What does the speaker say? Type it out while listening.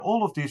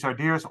All of these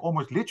ideas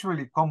almost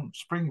literally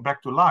spring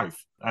back to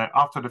life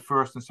after the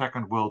First and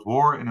Second World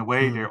War. In a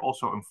way, they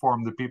also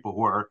inform the people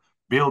who are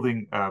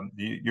building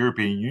the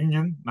European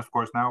Union. And of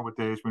course,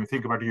 nowadays, when we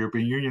think about the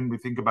European Union, we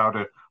think about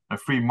a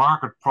free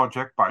market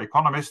project by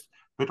economists.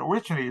 But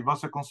originally, it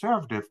was a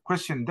conservative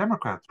Christian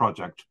Democrat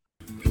project.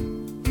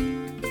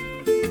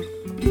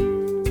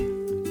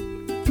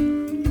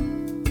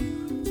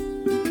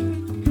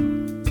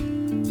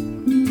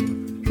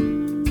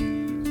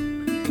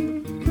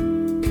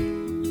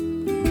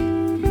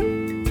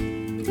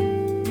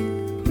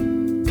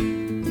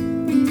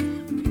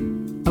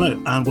 Hello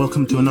and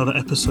welcome to another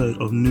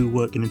episode of New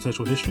Work in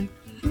Intellectual History.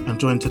 I'm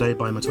joined today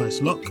by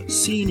Matthijs Lok,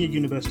 Senior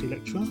University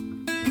Lecturer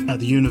at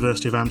the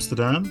University of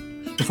Amsterdam.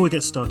 Before we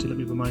get started, let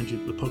me remind you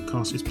that the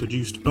podcast is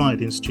produced by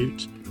the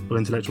Institute of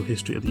Intellectual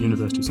History at the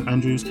University of St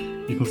Andrews.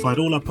 You can find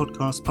all our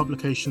podcasts,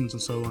 publications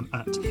and so on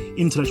at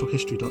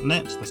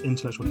intellectualhistory.net. That's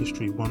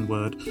intellectualhistory, one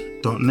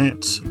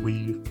word.net.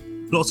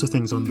 Lots of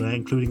things on there,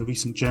 including a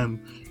recent gem,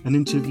 an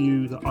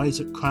interview that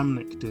Isaac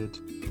Kramnik did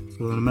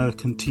for an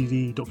American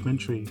TV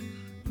documentary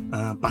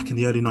back in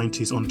the early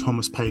 90s on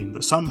Thomas Paine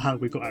that somehow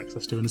we got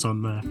access to and is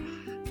on there.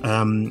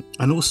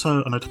 And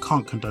also, and I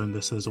can't condone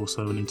this, there's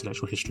also an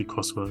intellectual history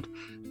crossword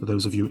for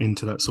those of you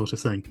into that sort of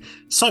thing.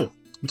 So,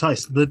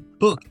 Matthijs, the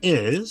book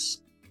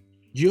is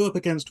Europe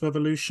Against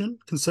Revolution,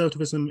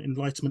 Conservatism,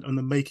 Enlightenment and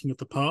the Making of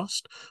the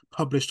Past,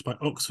 published by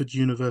Oxford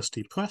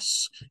University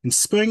Press in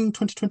spring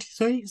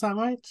 2023, is that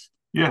right?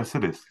 Yes,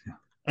 it is. Yeah.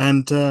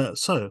 And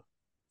so,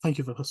 thank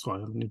you that's why I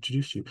haven't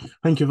introduced you.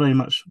 Thank you very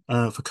much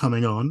for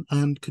coming on.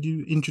 And could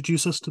you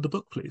introduce us to the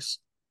book, please?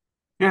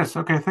 Yes,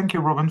 okay. Thank you,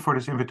 Robin, for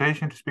this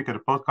invitation to speak at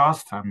the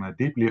podcast. I'm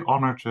deeply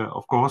honored,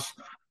 of course.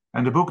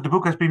 And the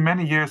book has been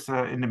many years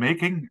in the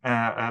making.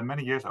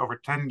 Many years,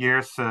 over 10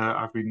 years,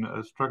 I've been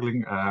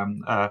struggling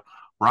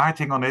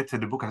writing on it.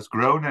 The book has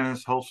grown and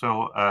has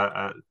also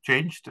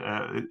changed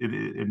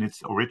in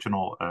its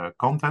original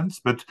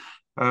contents. But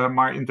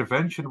my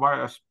intervention,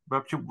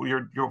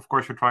 you're of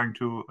course you're trying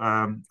to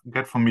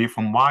get from me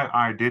from why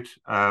I did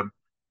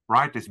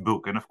write this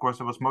book, and of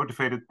course I was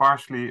motivated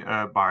partially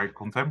by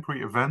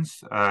contemporary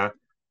events.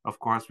 Of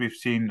course, we've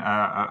seen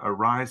a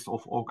rise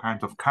of all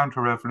kinds of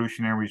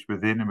counter-revolutionaries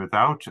within and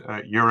without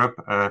Europe.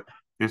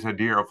 This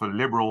idea of a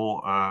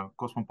liberal,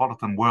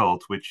 cosmopolitan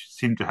world, which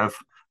seemed to have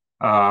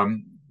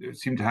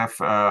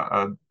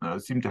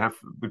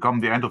become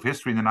the end of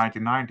history in the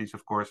 1990s,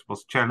 of course,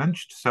 was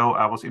challenged. So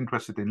I was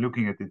interested in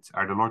looking at its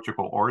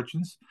ideological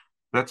origins.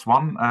 That's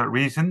one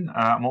reason.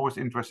 I'm always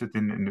interested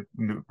in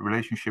the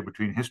relationship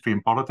between history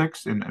and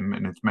politics in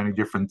its many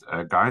different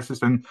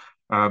guises. And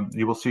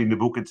you will see in the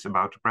book it's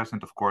about the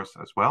present, of course,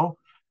 as well.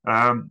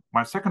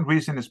 My second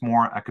reason is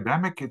more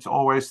academic. It's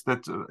always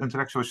that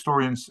intellectual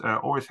historians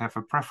always have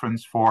a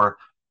preference for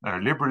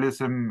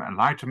liberalism,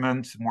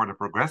 enlightenment, more the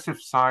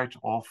progressive side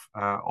of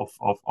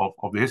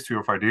the history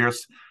of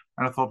ideas.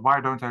 And I thought,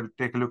 why don't I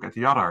take a look at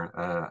the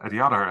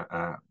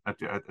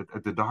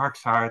dark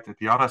side, at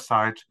the other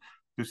side,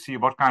 to see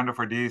what kind of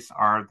ideas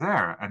are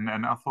there? And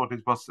I thought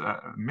it was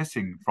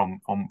missing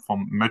from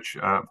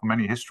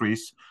many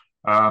histories.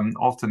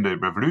 Often the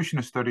revolution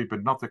is studied,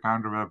 but not the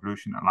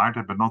counter-revolution,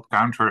 enlightenment, but not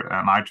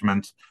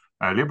counter-enlightenment,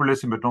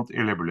 liberalism, but not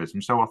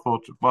illiberalism. So I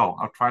thought, well,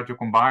 I'll try to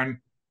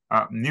combine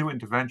new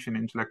intervention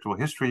in intellectual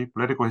history,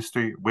 political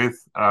history,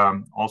 with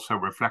also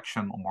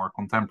reflection on more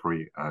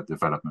contemporary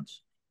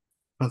developments.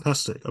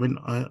 Fantastic. I mean,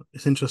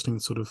 it's interesting,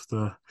 sort of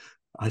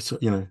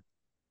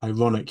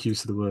ironic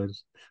use of the word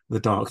the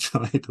dark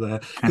side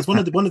there, because one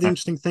of the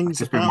interesting things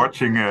I've been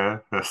watching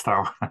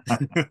Star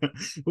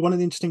but one of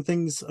the interesting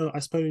things I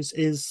suppose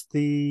is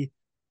the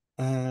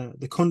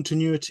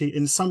continuity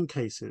in some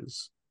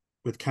cases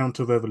with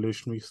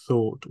counter-revolutionary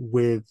thought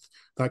with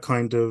that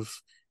kind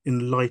of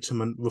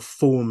Enlightenment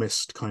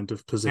reformist kind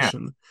of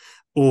position.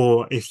 Yeah.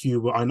 Or if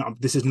you were, I know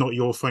this is not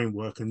your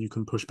framework and you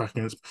can push back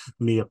against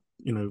me,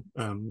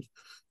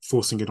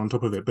 forcing it on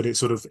top of it, but it's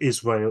sort of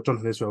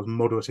Jonathan Israel's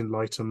moderate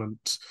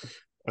Enlightenment.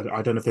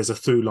 I don't know if there's a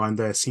through line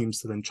there, seems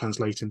to then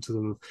translate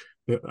into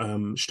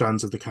the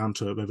strands of the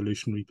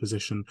counter-revolutionary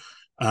position.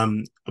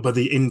 But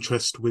the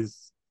interest with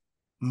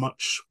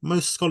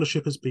most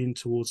scholarship has been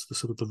towards the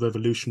sort of the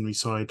revolutionary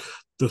side,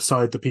 the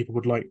side that people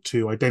would like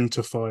to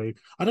identify.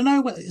 I don't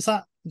know, is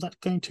that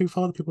going too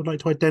far? That people would like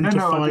to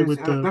identify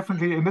with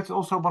definitely, and that's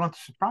also one of the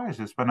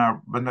surprises when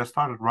I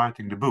started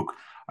writing the book.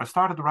 I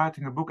started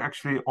writing a book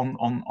actually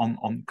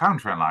on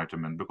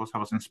counter-enlightenment because I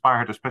was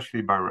inspired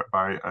especially by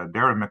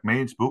Darren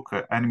McMahon's book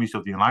Enemies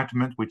of the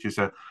Enlightenment, which is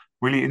a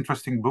really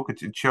interesting book.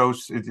 It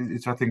shows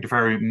it's I think a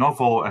very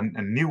novel and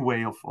new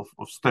way of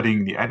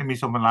studying the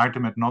enemies of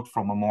enlightenment, not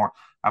from a more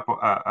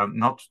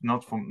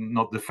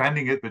not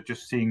defending it, but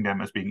just seeing them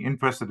as being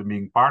interested in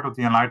being part of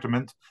the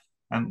enlightenment.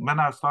 And when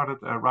I started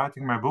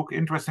writing my book,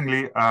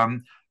 interestingly,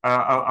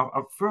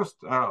 first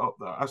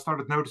I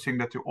started noticing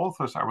that the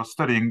authors I was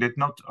studying did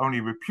not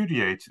only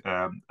repudiate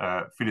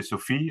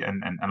philosophy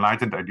and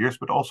enlightened ideas,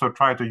 but also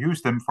try to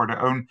use them for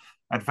their own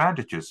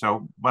advantages.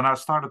 So when I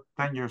started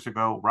 10 years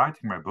ago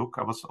writing my book,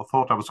 I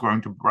thought I was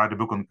going to write a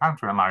book on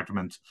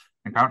counter-enlightenment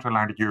and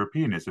counter-enlightened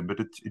Europeanism, but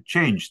it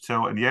changed.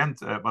 So in the end,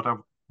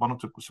 one of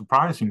the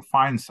surprising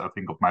finds, I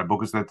think, of my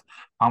book is that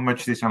how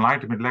much this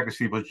Enlightenment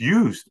legacy was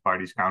used by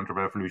these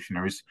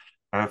counter-revolutionaries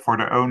for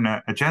their own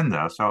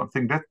agenda. So I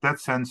think that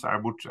sense, I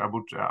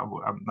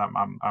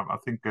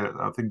think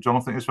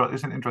Jonathan Israel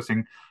is an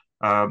interesting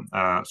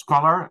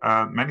scholar.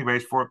 Many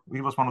ways,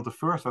 he was one of the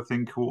first, I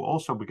think, who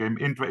also became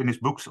in his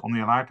books on the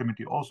Enlightenment.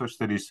 He also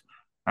studies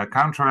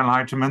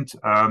counter-Enlightenment.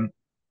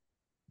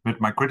 But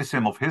my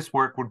criticism of his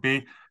work would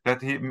be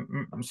that he,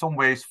 in some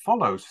ways,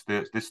 follows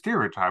the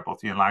stereotype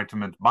of the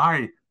Enlightenment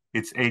by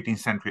its 18th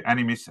century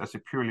enemies as a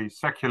purely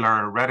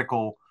secular,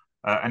 radical,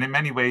 and in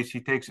many ways he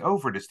takes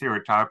over the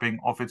stereotyping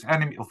of its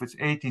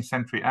 18th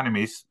century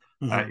enemies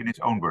in his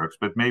own works.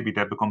 But maybe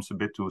that becomes a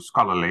bit too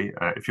scholarly,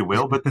 if you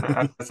will. But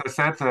as I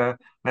said,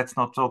 let's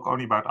not talk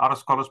only about other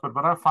scholars. But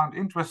what I found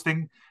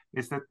interesting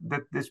is that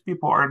these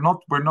people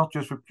were not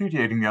just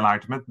repudiating the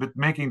Enlightenment, but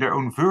making their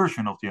own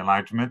version of the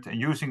Enlightenment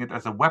and using it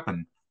as a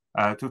weapon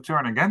to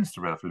turn against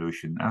the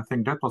revolution. And I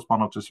think that was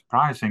one of the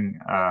surprising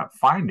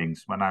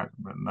findings when I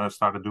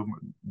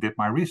did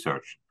my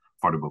research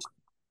for the book.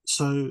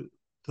 So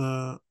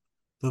the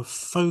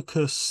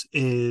focus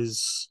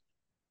is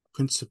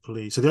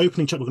principally, so the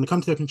opening chapter, we're going to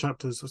come to the opening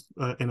chapters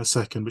in a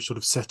second, which sort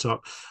of set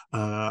up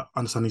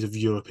understandings of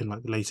Europe in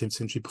like the late 18th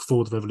century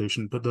before the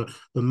revolution. But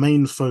the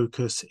main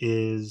focus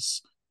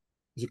is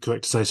it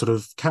correct to say, sort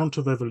of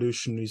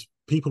counter-revolutionaries,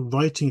 people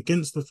writing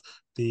against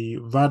the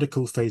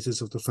radical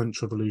phases of the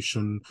French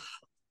Revolution,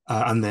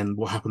 and then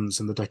what happens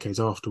in the decades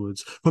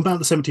afterwards, from about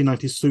the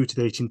 1790s through to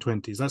the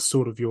 1820s. That's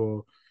sort of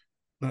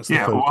that's the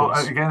focus.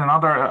 Well, again,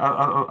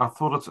 I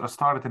thought I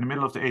started in the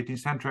middle of the 18th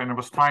century, and I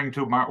was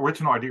my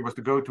original idea was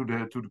to go to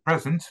the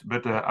present,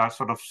 but I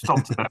sort of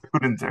stopped. I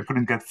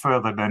couldn't get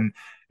further than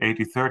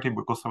 1830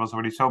 because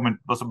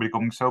was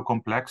becoming so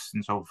complex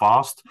and so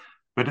vast.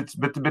 But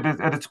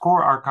at its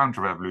core are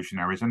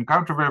counter-revolutionaries, and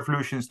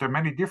counter-revolutions. There are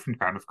many different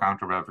kind of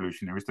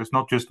counter-revolutionaries. There's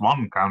not just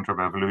one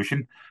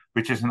counter-revolution,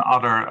 which is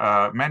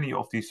many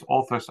of these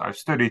authors I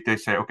studied. They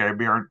say, okay,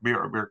 we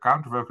are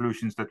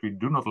counter-revolutions that we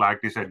do not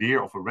like this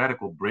idea of a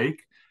radical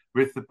break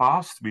with the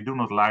past. We do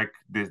not like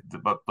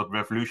but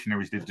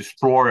revolutionaries that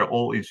destroy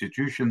all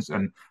institutions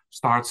and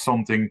start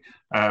something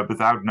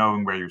without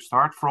knowing where you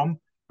start from.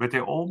 But they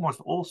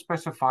almost all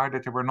specify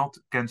that they were not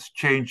against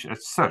change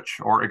as such,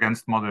 or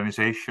against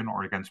modernization,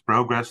 or against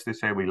progress. They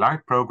say we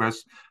like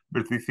progress,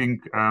 but we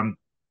think the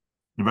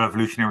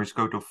revolutionaries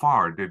go too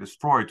far. They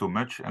destroy too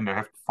much, and they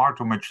have far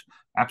too much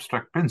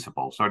abstract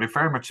principles. So they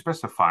very much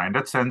specify. In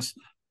that sense,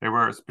 they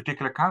were a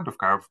particular kind of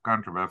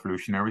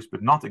counter-revolutionaries,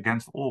 but not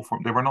against all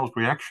forms. They were not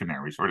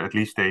reactionaries, or at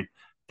least they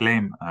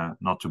claim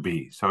not to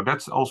be. So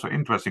that's also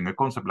interesting. A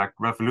concept like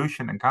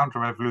revolution and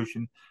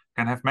counter-revolution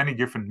can have many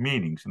different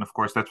meanings. And of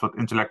course, that's what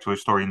intellectual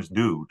historians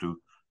do,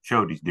 to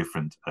show these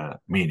different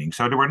meanings.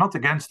 So they were not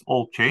against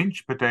all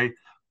change, but they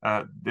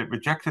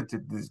rejected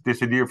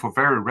this idea of a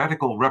very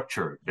radical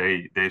rupture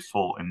they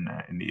saw in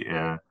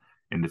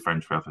the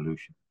French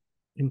Revolution.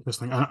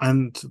 Interesting.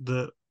 And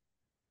the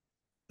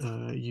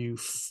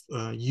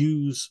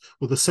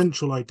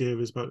central idea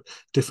is about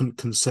different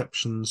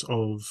conceptions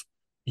of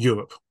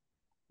Europe,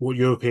 what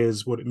Europe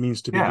is, what it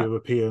means to be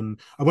European.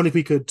 I wonder if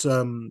you could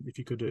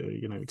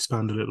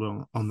expand a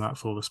little on that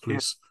for us,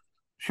 please. Yeah.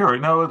 Sure.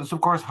 No, it's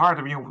of course hard.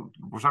 I mean, you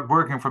start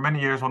working for many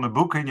years on a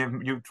book,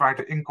 and you try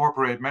to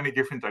incorporate many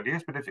different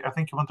ideas. But I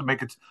think you want to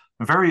make it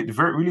a very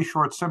really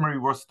short summary,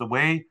 was the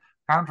way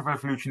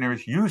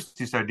counter-revolutionaries used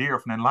this idea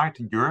of an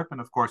enlightened Europe. And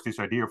of course, this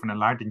idea of an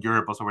enlightened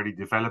Europe was already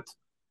developed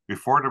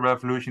before the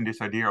revolution.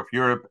 This idea of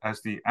Europe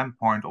as the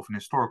endpoint of an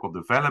historical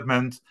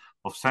development,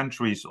 of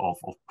centuries of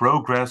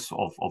progress,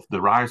 of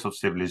the rise of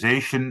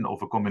civilization,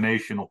 of a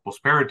combination of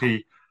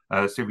prosperity,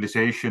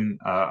 civilization,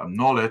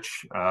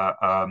 knowledge,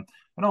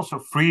 and also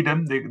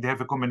freedom. They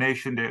have a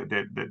combination.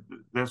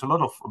 There's a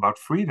lot about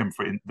freedom.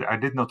 I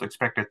did not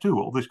expect that too.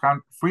 All this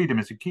freedom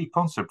is a key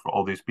concept for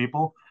all these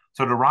people.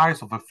 So the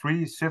rise of a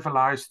free,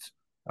 civilized,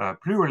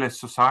 pluralist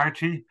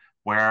society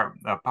where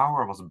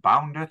power was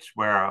bounded,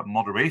 where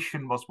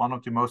moderation was one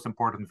of the most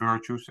important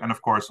virtues, and of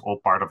course,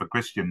 all part of a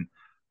Christian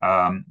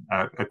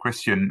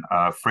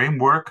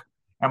framework.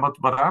 And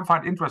what I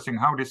find interesting,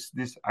 how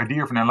this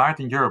idea of an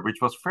enlightened Europe,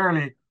 which was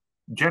fairly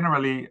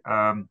generally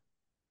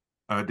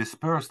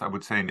dispersed, I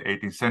would say, in the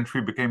 18th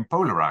century, became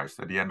polarized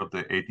at the end of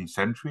the 18th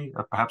century,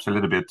 perhaps a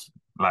little bit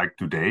like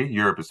today.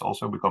 Europe is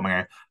also becoming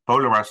a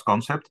polarized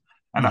concept.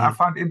 And I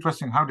find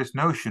interesting how this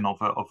notion of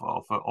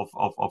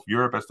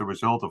Europe as the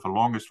result of a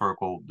long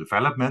historical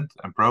development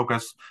and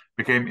progress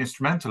became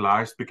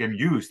instrumentalized, became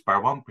used by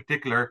one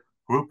particular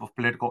group of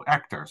political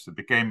actors. It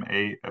became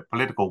a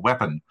political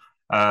weapon.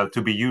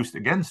 to be used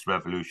against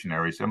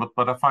revolutionaries. And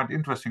what I find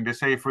interesting, they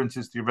say, for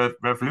instance, the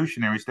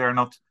revolutionaries, they are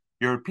not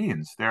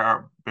Europeans, they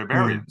are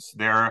barbarians.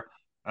 They're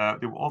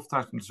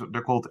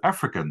called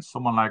Africans.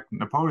 Someone like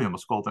Napoleon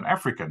was called an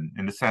African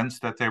in the sense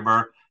that they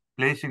were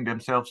placing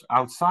themselves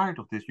outside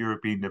of this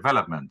European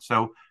development.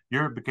 So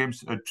Europe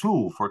becomes a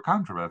tool for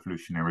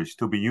counter-revolutionaries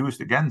to be used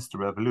against the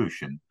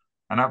revolution.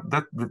 And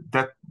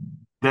that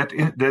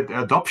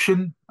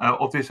adoption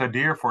of this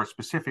idea for a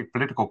specific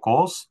political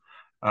cause,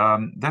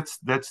 that's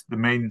the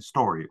main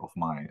story of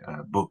my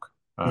book,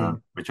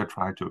 which I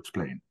try to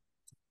explain.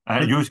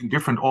 Using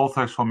different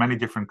authors from many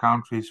different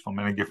countries, from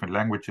many different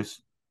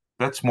languages.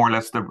 That's more or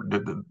less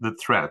the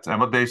thread. And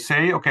what they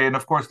say, okay, and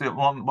of course, so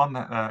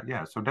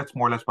that's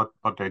more or less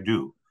what they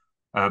do.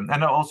 And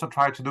I also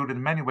try to do it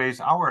in many ways.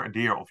 Our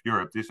idea of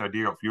Europe, this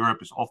idea of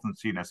Europe is often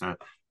seen as the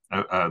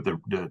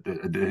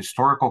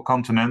historical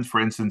continent. For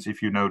instance,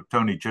 if you know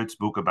Tony Judd's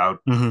book about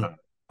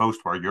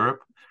post-war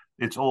Europe,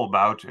 it's all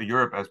about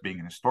Europe as being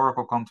an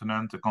historical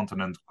continent, a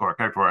continent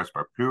characterized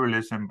by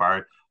pluralism,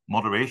 by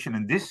moderation.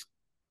 And this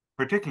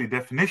particular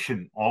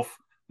definition of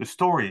the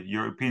story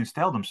Europeans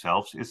tell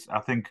themselves is,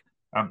 I think,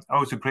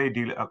 owes a great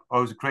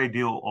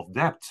deal of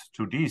depth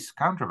to these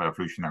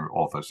counter-revolutionary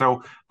authors.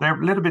 So they're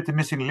a little bit the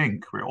missing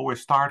link. We're always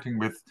starting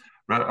with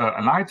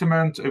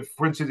Enlightenment.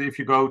 For instance, if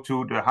you go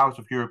to the House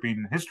of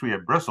European History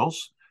at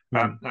Brussels,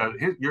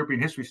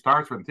 European history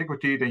starts with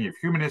antiquity, then you have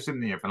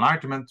humanism, then you have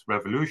Enlightenment,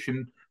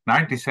 Revolution,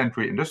 19th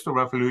century Industrial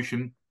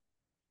Revolution,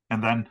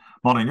 and then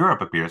modern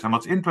Europe appears. And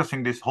what's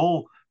interesting, this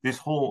whole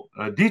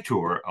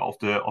detour of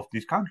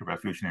these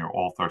counter-revolutionary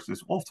authors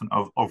is often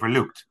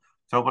overlooked.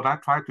 So what I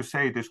try to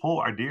say, this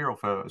whole idea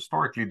of a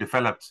historically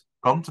developed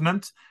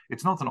continent,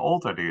 it's not an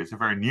old idea, it's a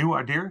very new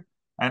idea.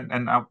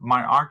 And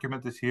my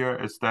argument is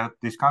that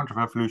these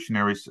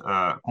counter-revolutionaries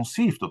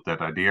conceived of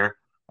that idea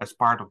as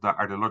part of the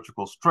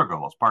ideological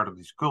struggle, as part of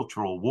these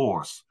cultural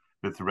wars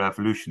with the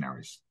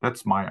revolutionaries.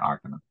 That's my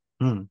argument.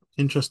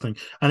 Interesting.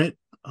 And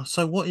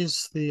so what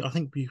is I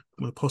think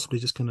we're possibly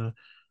just going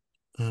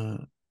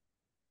to,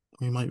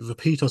 we might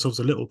repeat ourselves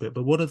a little bit,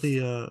 but what are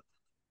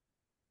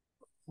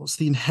what's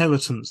the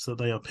inheritance that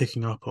they are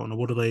picking up on, or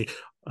what are they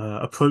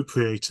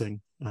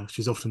appropriating? Which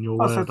is often your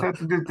word,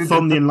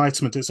 from the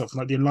Enlightenment itself,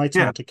 like the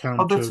Enlightenment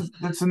account.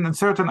 That's a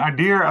certain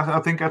idea. I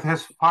think it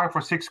has 5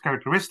 or 6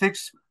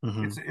 characteristics.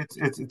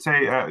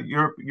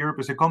 Europe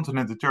is a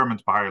continent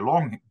determined by a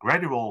long,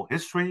 gradual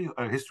history,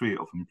 a history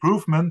of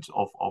improvement,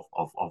 of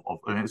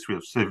a history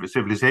of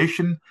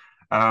civilization.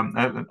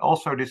 And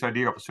also this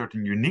idea of a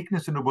certain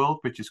uniqueness in the world,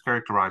 which is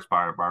characterized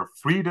by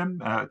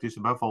freedom. It is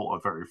above all a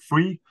very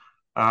free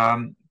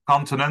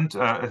continent.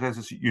 It has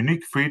this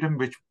unique freedom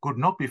which could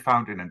not be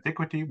found in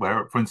antiquity,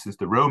 where, for instance,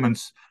 the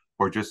Romans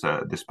were just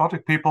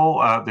despotic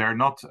people. They're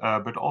not,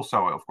 but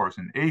also, of course,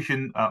 in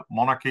Asian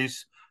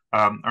monarchies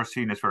are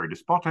seen as very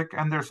despotic.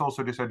 And there's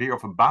also this idea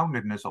of a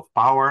boundedness of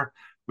power,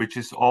 which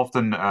is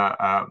often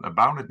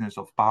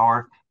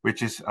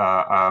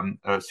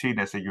seen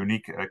as a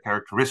unique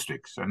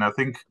characteristics. And I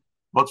think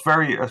what's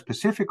very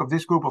specific of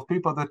this group of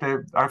people that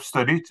I've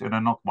studied,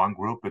 and not one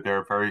group, but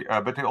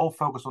but they all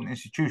focus on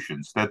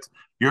institutions. That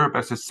Europe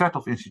as a set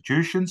of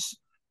institutions.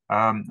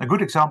 A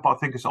good example, I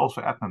think, is also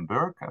Edmund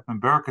Burke.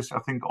 Edmund Burke is, I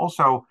think,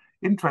 also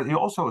interesting. He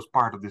also is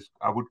part of this.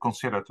 I would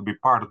consider to be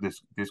part of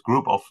this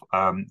group of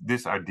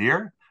this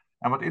idea.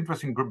 And what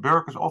interesting,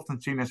 Burke is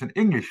often seen as an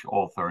English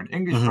author, an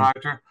English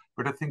writer,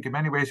 but I think in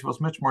many ways he was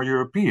much more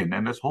European.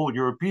 And this whole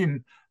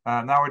European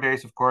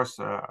nowadays, of course,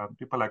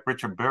 people like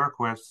Richard Burke,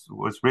 who has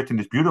written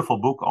this beautiful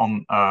book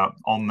on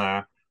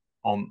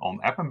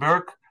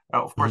Eppenberg,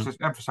 of course, has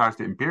emphasized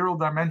the imperial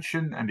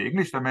dimension and the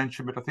English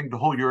dimension, but I think the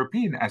whole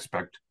European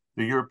aspect,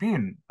 the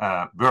European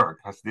Burke,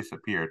 has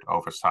disappeared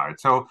overside.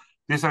 So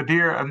this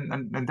idea,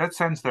 and in that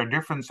sense, their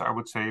difference, I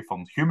would say,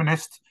 from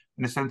humanists,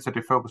 in the sense that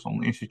they focus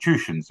on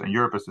institutions, and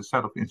Europe is a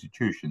set of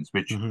institutions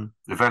which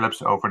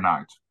develops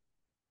overnight.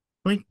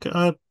 We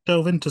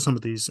delve into some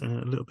of these in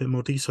a little bit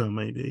more detail,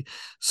 maybe.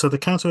 So the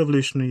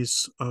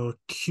counter-revolutionaries are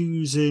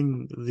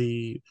accusing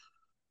the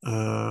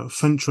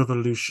French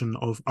Revolution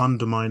of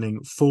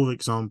undermining, for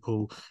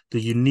example, the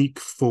unique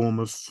form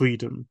of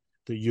freedom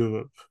that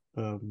Europe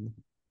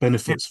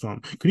benefits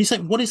from. Can you say,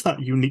 what is that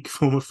unique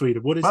form of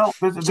freedom? What is again,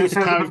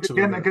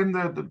 I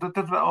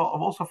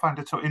also find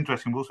it so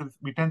interesting.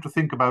 We tend to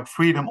think about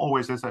freedom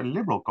always as a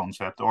liberal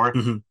concept or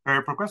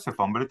very progressive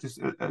one, but it's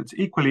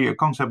equally a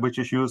concept which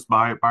is used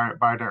by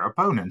their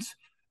opponents.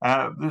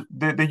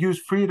 They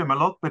use freedom a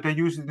lot, but they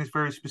use it in this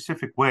very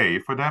specific way.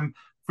 For them,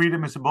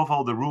 freedom is above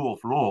all the rule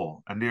of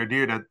law, and the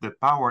idea that the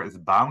power is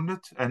bounded.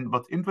 And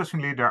what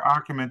interestingly, their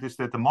argument is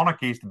that the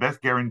monarchy is the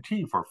best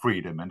guarantee for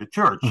freedom, and the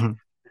church.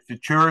 It's the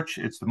church,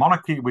 it's the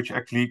monarchy which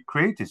actually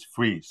create this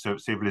free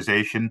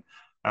civilization.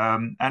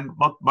 And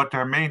what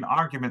their main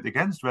argument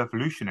against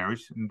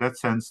revolutionaries, in that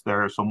sense,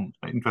 there are some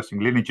interesting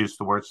lineages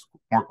towards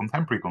more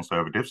contemporary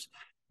conservatives,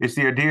 is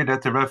the idea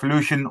that the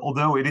revolution,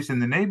 although it is in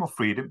the name of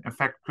freedom, in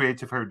fact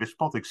creates a very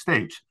despotic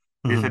state.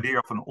 This idea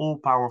of an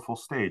all-powerful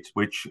state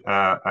which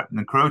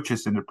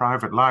encroaches in the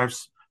private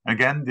lives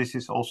Again, this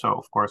is also,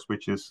 of course,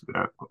 which is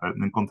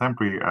in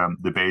contemporary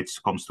debates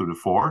comes to the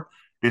fore.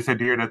 This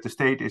idea that the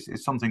state is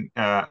something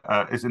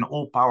is an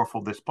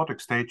all-powerful despotic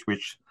state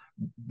which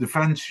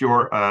defends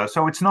your.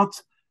 So it's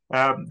not.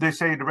 They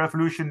say the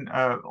revolution.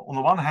 On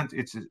the one hand,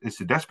 it's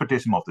the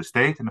despotism of the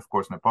state, and of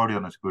course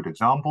Napoleon is a good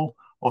example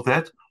of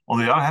that. On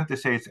the other hand, they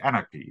say it's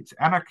anarchy. It's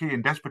anarchy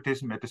and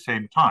despotism at the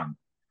same time.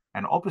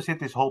 And opposite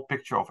this whole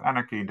picture of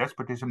anarchy and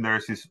despotism, there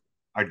is this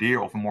idea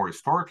of a more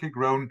historically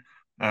grown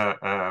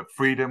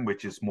freedom,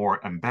 which is more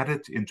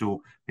embedded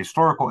into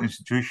historical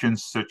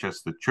institutions such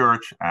as the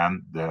church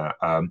and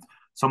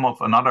some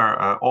of another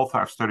author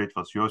I've studied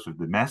was Joseph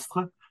de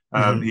Maistre.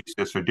 He's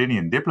a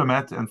Sardinian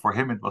diplomat, and for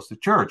him it was the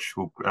church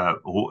who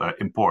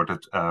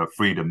imported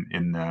freedom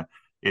in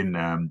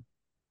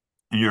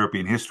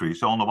European history.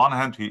 So on the one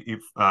hand,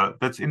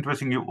 that's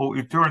interesting.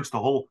 He turns the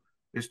whole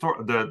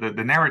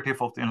the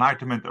narrative of the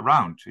Enlightenment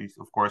around.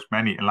 Of course,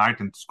 many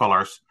enlightened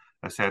scholars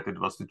said it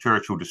was the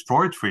church who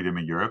destroyed freedom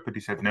in Europe, but he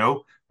said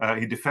no.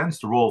 He defends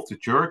the role of the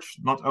church,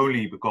 not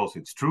only because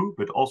it's true,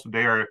 but also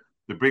they are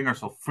the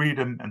bringers of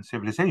freedom and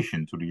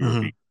civilization to the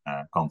European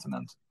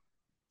continent.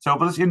 So,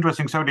 but it's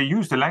interesting. So they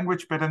use the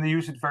language, but then they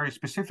use it very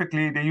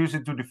specifically. They use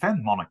it to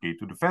defend monarchy,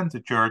 to defend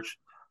the church.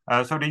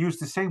 So they use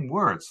the same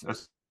words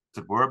as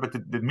it were, but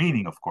the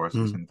meaning, of course,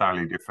 is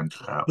entirely different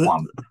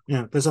one.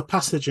 Yeah, there's a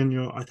passage in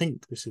your, I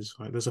think this is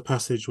right, there's a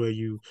passage where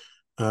you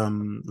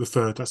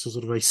refer to as a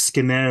sort of a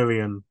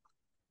Skinnerian,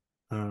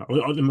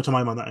 to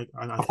my mind,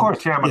 of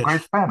course, I'm a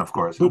great fan, of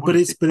course. But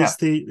it's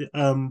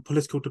the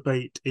political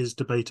debate is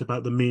debate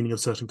about the meaning of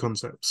certain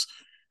concepts.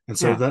 And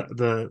so that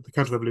the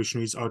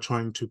counter-revolutionaries are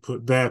trying to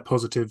put their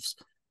positive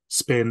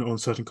spin on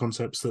certain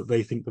concepts that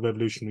they think the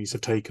revolutionaries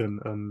have taken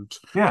and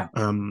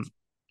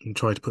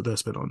try to put their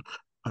spin on.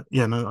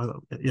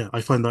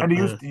 I find that. And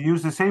they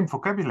use the same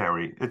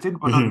vocabulary. It's of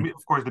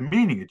course the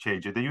meaning it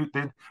changes. They use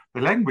the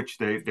language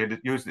they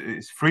use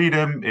is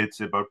freedom.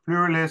 It's about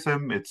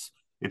pluralism. It's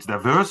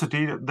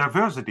diversity.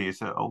 Diversity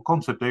is a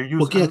concept they use.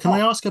 Well, can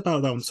I ask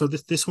about that one? So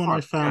this one I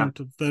found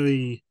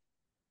very.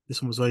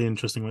 This one was very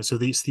interesting, right? So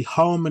it's the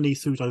harmony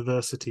through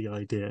diversity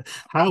idea.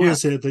 How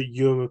is it that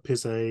Europe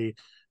is a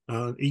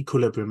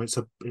equilibrium? It's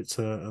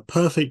a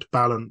perfect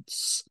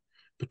balance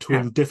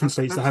between different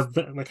states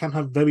that can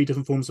have very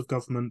different forms of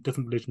government,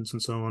 different religions,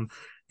 and so on.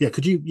 Yeah,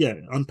 could you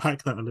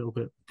unpack that a little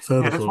bit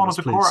further? Yeah, that's one of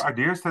the core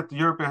ideas, that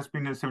Europe has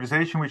been a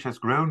civilization which has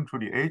grown through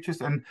the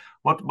ages, and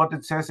what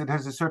it says, it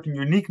has a certain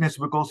uniqueness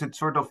because it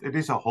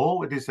is a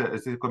whole, it's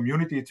a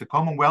community, it's a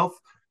commonwealth.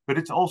 But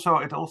it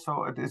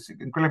is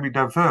incredibly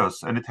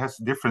diverse, and it has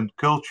different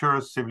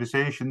cultures,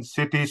 civilizations,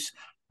 cities,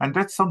 and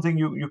that's something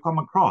you come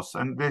across.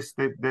 And they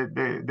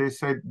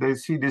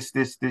see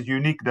this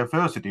unique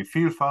diversity.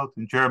 Vielfalt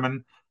in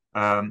German,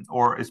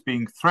 or is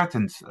being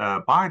threatened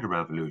by the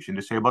revolution.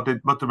 They say, but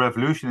the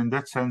revolution, in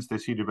that sense, they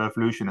see the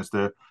revolution as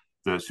the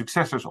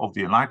successors of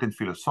the enlightened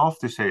philosophy.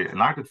 They say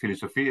enlightened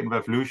philosophy and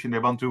revolution. They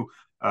want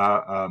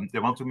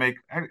to make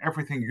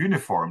everything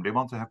uniform. They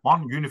want to have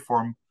one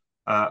uniform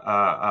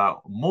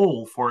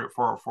mold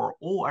for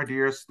all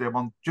ideas. They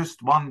want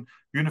just one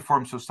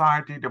uniform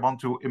society. They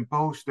want to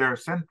impose their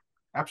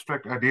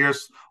abstract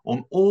ideas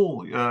on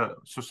all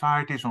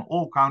societies, on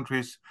all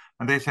countries.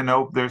 And they say,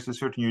 no, there's a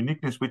certain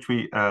uniqueness which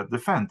we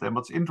defend. And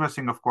what's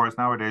interesting, of course,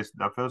 nowadays,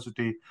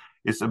 diversity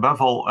is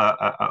above all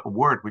a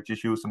word which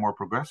is used in more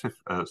progressive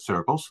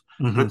circles.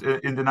 But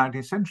in the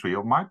 19th century,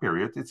 or my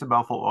period, it's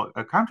above all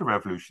a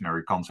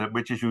counter-revolutionary concept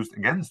which is used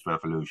against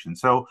revolution.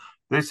 So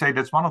they say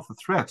that's one of the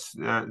threats.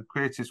 It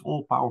creates this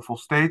all-powerful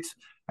state,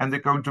 and they're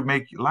going to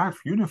make life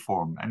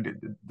uniform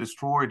and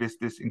destroy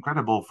this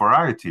incredible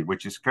variety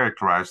which is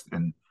characterized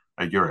in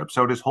Europe.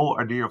 So this whole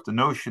idea of the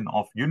notion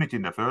of unity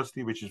and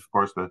diversity, which is of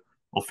course the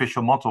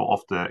official motto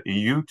of the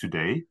EU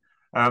today,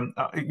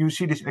 you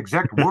see this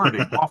exact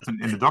wording often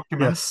in the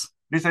documents. Yes.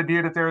 This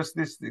idea that there is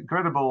this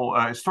incredible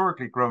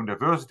historically grown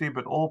diversity,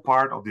 but all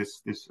part of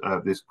this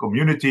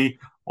community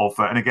of,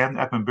 and again,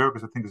 Edmund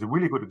Burgess, I think, is a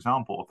really good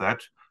example of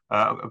that.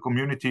 A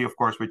community, of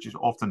course, which is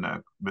often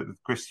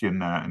Christian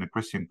in a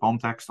Christian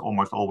context,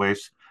 almost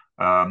always.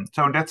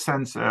 So in that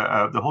sense,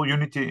 the whole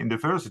unity in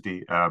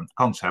diversity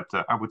concept,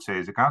 I would say,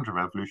 is a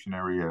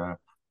counter-revolutionary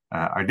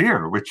idea,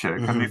 which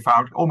can be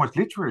found almost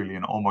literally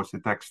in almost the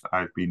text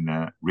I've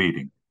been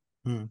reading.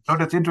 So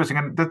that's interesting,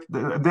 and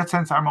in that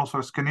sense, I'm also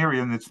a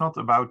Skinnerian. It's not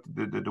about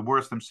the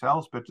words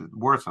themselves, but the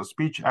words are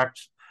speech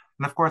acts.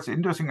 And of course, it's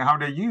interesting how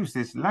they use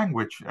this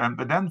language.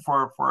 But then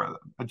for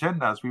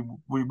agendas,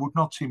 we would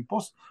not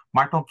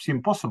might not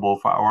seem possible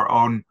for our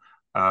own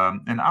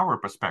in our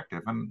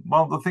perspective. And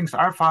well, the things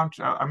I found,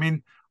 I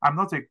mean, I'm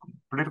not a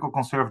political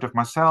conservative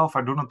myself.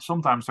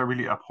 Sometimes they're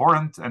really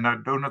abhorrent, and I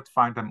do not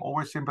find them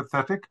always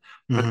sympathetic.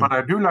 But what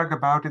I do like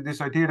about it, this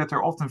idea that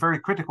they're often very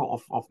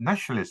critical of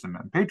nationalism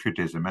and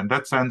patriotism. In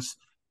that sense,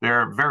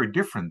 they're very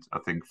different, I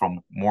think,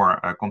 from more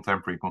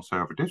contemporary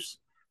conservatives.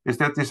 Is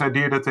that this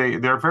idea that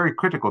they're very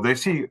critical. They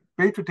see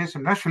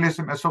patriotism,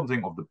 nationalism as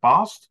something of the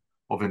past,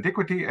 of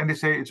antiquity, and they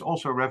say it's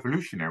also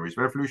revolutionaries.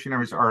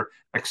 Revolutionaries are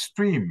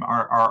extreme,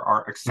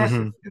 are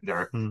excessive in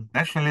their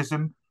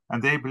nationalism.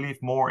 and they believe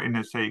more in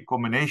a, say,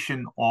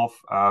 combination of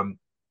the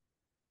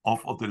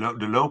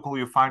local.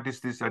 You find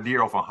this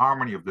idea of a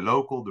harmony of the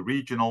local, the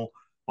regional.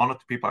 One of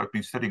the people I've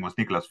been studying was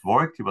Nicholas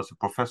Voigt. He was a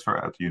professor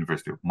at the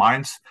University of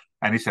Mainz.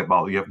 And he said,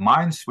 well, you have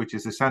Mainz, which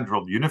is the center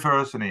of the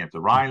universe, and then you have the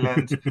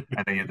Rhineland,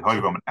 and then you have the Holy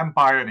Roman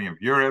Empire, and then you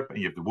have Europe, and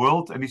you have the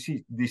world. And you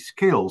see these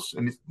scales,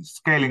 and it's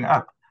scaling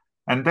up.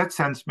 And in that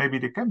sense, maybe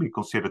they can be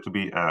considered to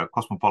be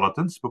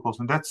cosmopolitans, because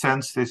in that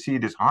sense, they see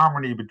this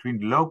harmony between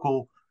the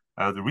local,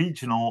 the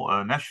regional,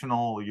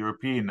 national,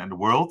 European, and the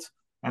world.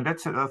 And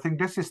that's, I think,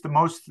 this is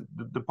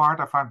the part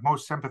I find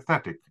most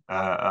sympathetic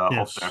of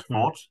their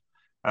thoughts.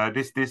 That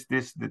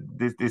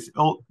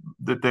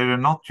they're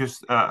not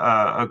just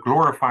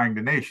glorifying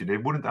the nation. They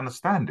wouldn't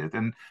understand it.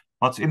 And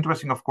what's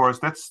interesting, of course,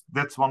 that's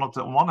one of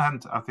the. On one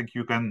hand, I think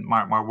you can.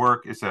 My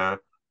work is a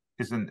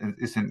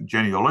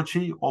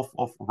genealogy of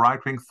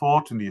right-wing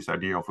thought and this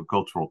idea of a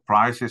cultural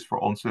crisis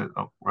for onset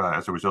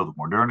as a result of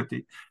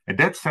modernity. In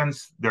that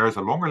sense, there is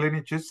a longer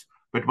lineages.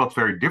 But what's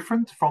very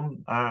different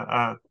from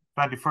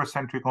 21st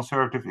century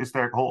conservative is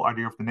their whole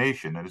idea of the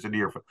nation, and this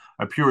idea of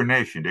a pure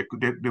nation.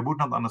 They would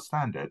not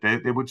understand that.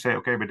 They would say,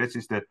 okay, but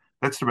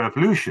that's the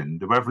revolution.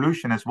 The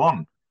revolution has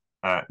won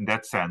in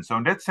that sense. So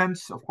in that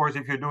sense, of course,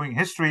 if you're doing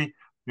history,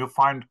 you'll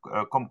find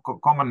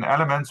common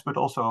elements, but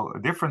also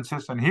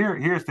differences. And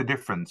here's the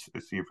difference.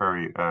 It's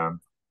very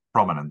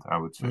prominent, I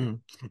would say.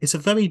 It's a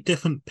very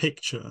different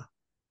picture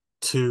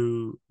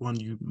to one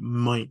you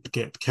might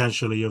get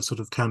casually of sort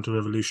of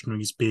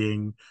counter-revolutionaries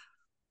being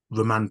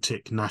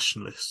romantic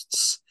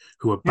nationalists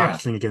who are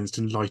battling against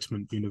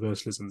Enlightenment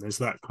universalism. There's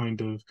that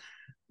kind of,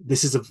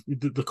 this is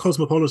the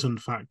cosmopolitan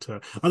factor,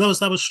 and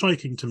that was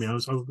striking to me.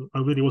 I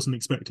really wasn't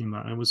expecting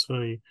that. I was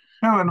very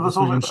and it was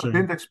also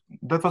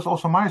that was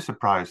also my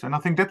surprise, and I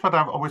think that's what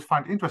I always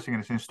find interesting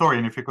in this story.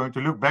 And if you're going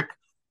to look back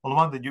on the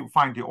one that you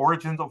find the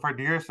origins of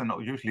ideas, and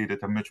usually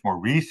that are much more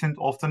recent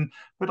often,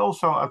 but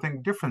also I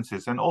think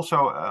differences and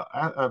also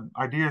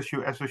ideas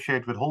you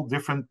associate with whole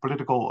different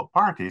political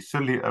parties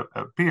suddenly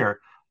appear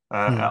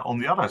on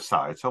the other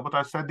side. So what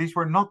I said, these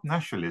were not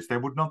nationalists. They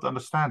would not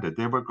understand it.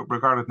 They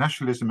regarded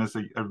nationalism as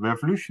a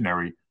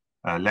revolutionary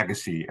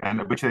legacy,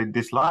 and which they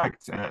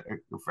disliked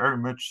very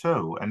much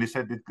so. And they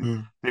said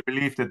they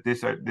believed that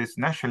this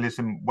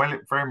nationalism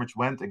very much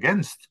went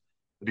against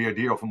the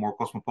idea of a more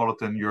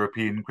cosmopolitan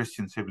European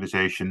Christian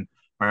civilization,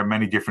 where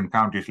many different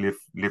countries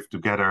live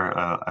together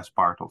as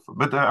part of.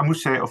 But I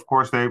must say, of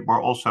course, they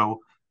were also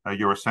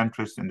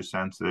Eurocentrist in the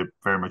sense they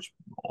very much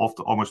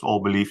almost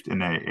all believed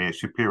in a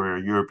superior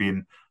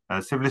European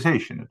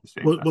civilization at the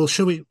same time. Well,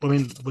 shall we? I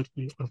mean,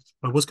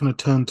 I was going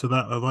to turn to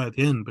that right at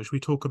the end, but should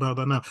we talk about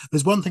that now?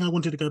 There's one thing I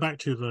wanted to go back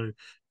to though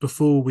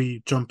before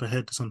we jump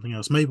ahead to something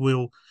else. Maybe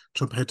we'll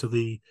jump ahead to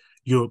the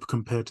Europe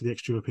compared to the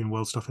extra-European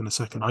world stuff in a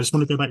second. I just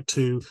want to go back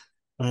to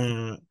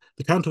the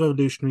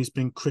counter-revolutionaries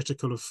being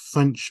critical of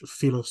French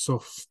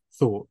philosophe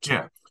thought.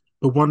 Yeah.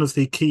 But one of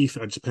the key,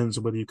 it depends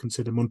on whether you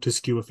consider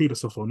Montesquieu a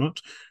philosopher or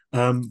not,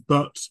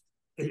 but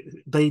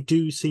they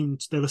do seem,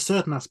 there are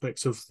certain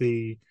aspects of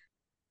the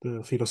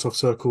philosophe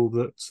circle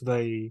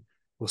that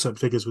or certain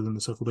figures within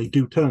the circle, they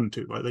do turn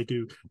to, right? They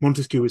do.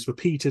 Montesquieu is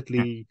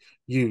repeatedly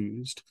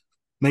used.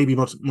 Maybe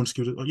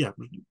Montesquieu,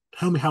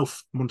 tell me how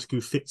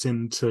Montesquieu fits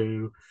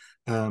into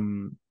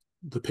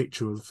the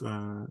picture of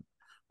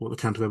what the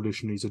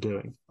counter-revolutionaries are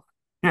doing.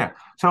 Yeah.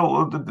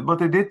 So what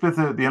they did with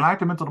the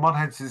Enlightenment on the one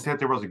hand is that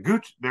there's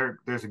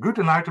a good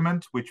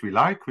Enlightenment which we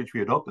like, which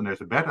we adopt, and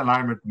there's a bad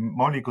Enlightenment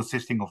only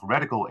consisting of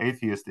radical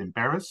atheists in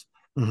Paris.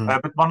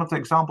 But one of the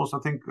examples I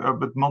think,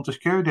 with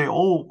Montesquieu, they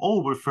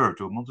all refer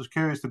to.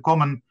 Montesquieu is the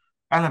common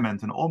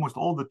element in almost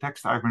all the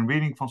texts I've been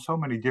reading from so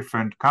many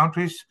different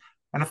countries.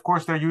 And of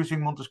course, they're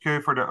using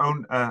Montesquieu for their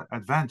own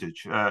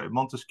advantage.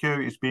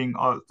 Montesquieu is being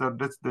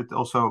that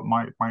also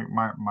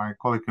my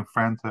colleague and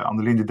friend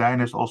Annelien de Dijn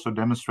has also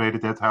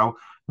demonstrated that how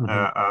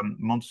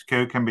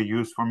Montesquieu can be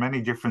used for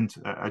many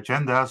different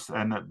agendas,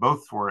 and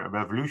both for a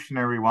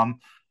revolutionary one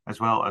as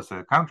well as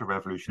a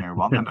counter-revolutionary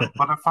one. And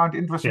what I found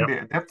interesting, they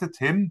adapted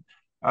him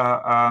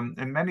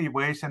in many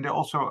ways, and they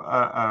also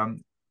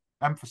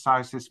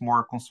emphasize his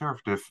more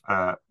conservative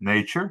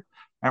nature.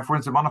 And for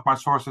instance, one of my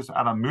sources,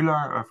 Adam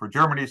Müller, for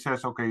Germany,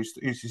 says,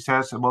 he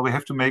says, well, we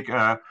have to make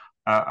a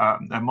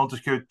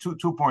Montesquieu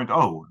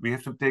 2.0. We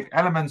have to take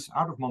elements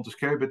out of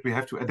Montesquieu, but we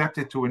have to adapt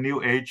it to a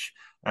new age.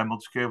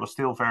 Montesquieu was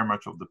still very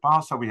much of the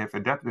past, so we have to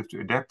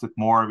adapt it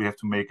more. We have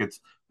to make it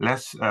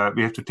less.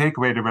 We have to take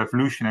away the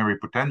revolutionary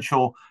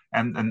potential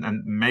and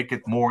make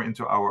it more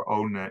into our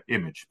own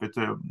image. But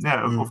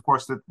of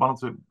course, that one of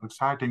the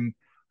exciting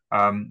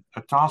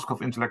a task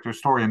of intellectual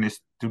historian is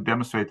to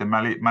demonstrate the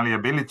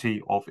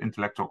malleability of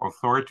intellectual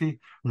authority.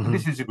 And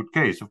this is a good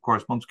case. Of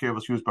course, Montesquieu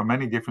was used by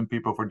many different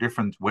people for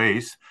different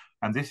ways.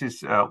 And this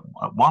is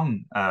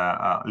one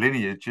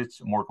lineage.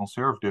 It's more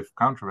conservative,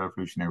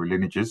 counter-revolutionary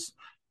lineages.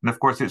 And of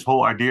course, this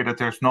whole idea that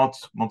there's not,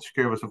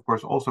 Montesquieu was of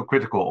course also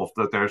critical of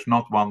that there's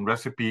not one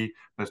recipe,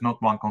 there's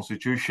not one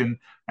constitution.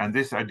 And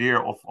this idea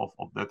of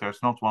that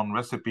there's not one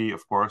recipe,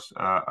 of course,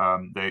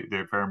 they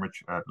very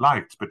much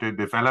liked, but they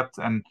developed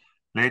and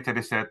later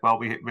they said, well,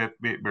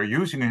 we're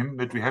using him,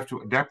 but we have to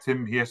adapt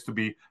him. He has to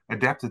be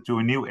adapted to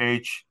a new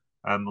age.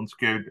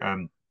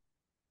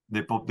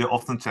 They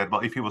often said,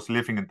 well, if he was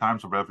living in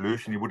times of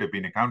revolution, he would have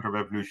been a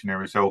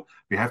counter-revolutionary. So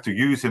we have to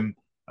use him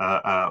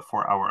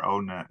for our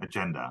own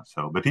agenda.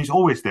 So, but he's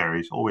always there.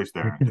 He's always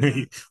there.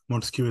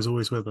 Montesquieu is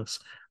always with us.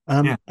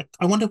 Yeah.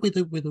 I wonder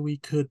whether we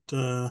could.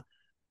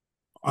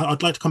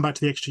 I'd like to come back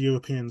to the extra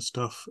European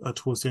stuff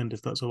towards the end,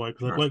 if that's all right,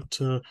 because Sure. I'd like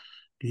to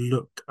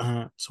look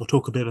at or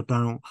talk a bit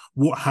about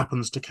what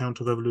happens to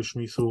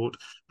counter-revolutionary thought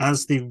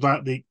as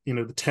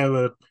the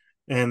terror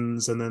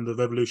ends, and then the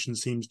revolution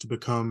seems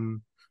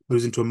to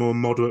moves into a more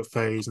moderate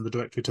phase, and the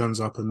Directory turns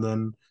up, and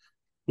then,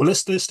 well, let's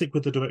stick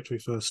with the Directory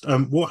first.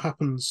 What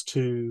happens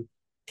to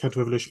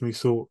counter-revolutionary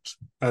thought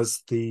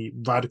as the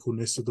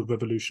radicalness of the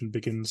revolution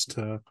begins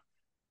to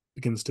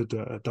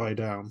die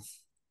down?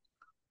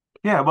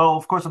 Yeah, well,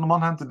 of course, on the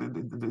one hand,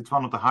 it's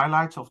one of the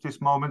highlights of this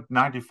moment,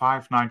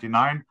 95,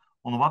 99.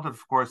 On the one hand,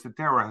 of course, the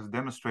terror has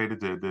demonstrated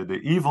the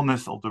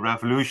evilness of the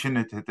revolution.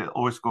 It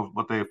always goes,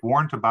 what they have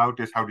warned about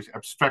is how these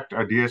abstract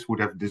ideas would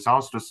have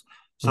disastrous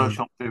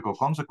social and political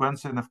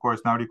consequences. And of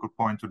course, now they could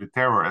point to the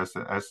terror as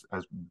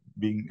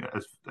being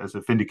as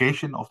a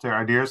vindication of their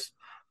ideas.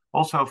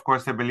 Also, of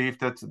course,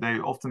 they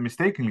often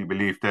mistakenly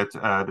believe that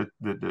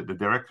the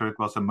Directorate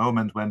was a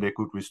moment when they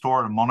could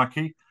restore a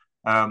monarchy.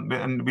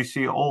 And we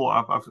see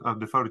I've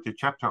devoted a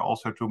chapter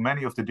also to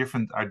many of the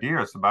different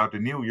ideas about the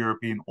new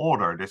European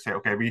order. They say,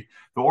 okay,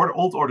 the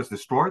old order is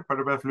destroyed by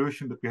the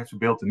revolution, but we have to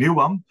build a new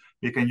one.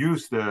 We can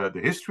use the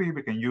history,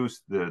 we can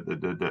use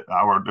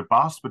the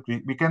past, but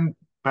we can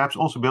perhaps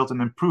also build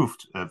an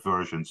improved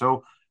version.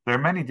 So there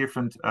are many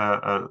different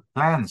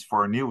plans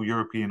for a new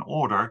European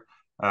order.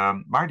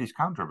 By these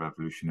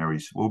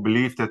counter-revolutionaries who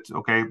believe that,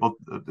 okay, well,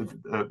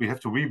 we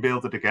have to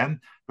rebuild it again,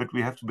 but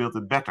we have to build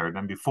it better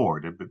than before.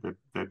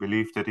 They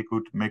believe that they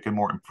could make a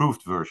more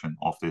improved version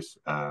of this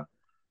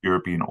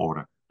European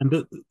order.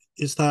 And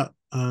is that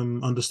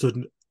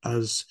understood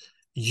as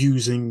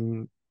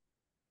using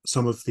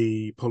some of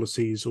the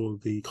policies or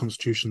the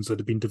constitutions that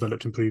have been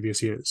developed in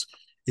previous years?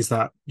 Is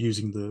that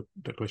using the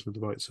Declaration of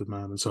the Rights of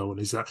Man and so on?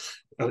 Is that...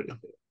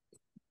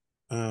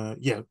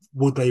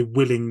 were they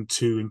willing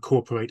to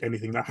incorporate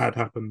anything that had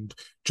happened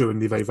during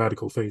the very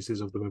radical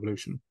phases of the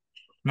revolution?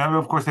 No,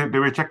 of course, they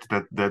rejected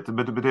that,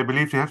 but they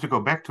believe they have to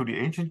go back to the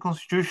ancient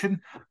constitution,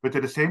 but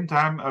at the same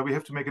time, we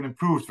have to make an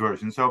improved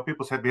version. So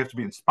people said we have to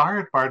be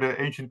inspired by the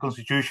ancient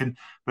constitution,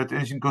 but the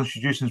ancient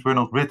constitutions were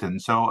not written.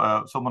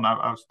 So someone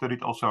I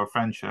studied also a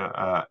French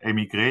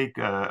émigré,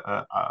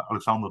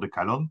 Alexandre de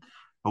Calonne,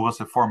 who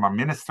was a former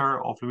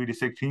minister of Louis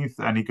XVI,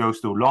 and he goes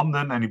to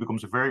London and he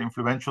becomes very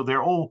influential.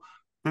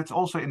 That's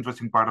also an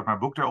interesting part of my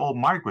book. They're all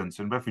migrants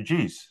and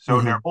refugees. So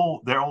they're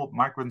all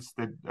migrants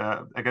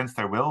that against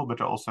their will, but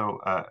they're also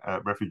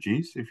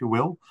refugees, if you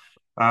will.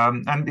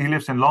 And he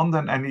lives in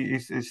London, and he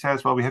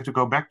says, well, we have to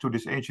go back to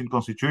this ancient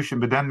constitution,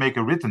 but then make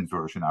a written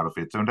version out of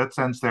it. So in that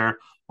sense, they're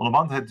on the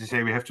one hand to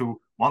say we have to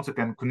once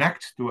again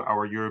connect to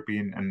our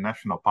European and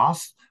national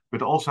past,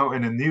 but also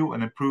in a new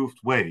and improved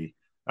way.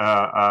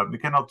 We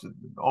cannot.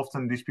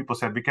 Often these people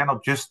said we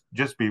cannot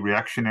just be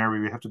reactionary.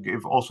 We have to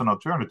give also an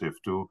alternative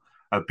to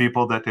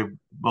people that they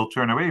will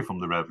turn away from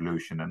the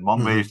revolution. And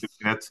one way is to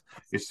do that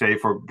is, say,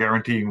 for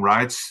guaranteeing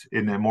rights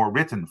in a more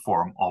written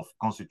form of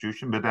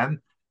constitution, but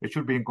then it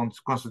should be a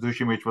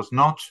constitution which was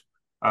not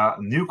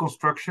new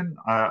construction,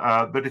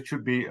 but it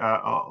should be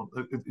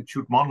it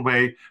should one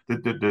way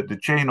the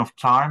chain of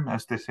time,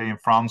 as they say in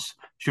France,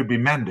 should be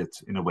mended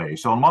in a way.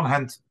 So on one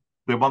hand,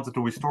 they wanted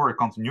to restore a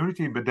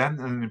continuity, but then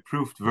an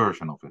improved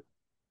version of it.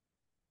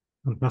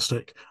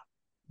 Fantastic.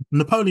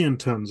 Napoleon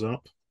turns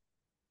up,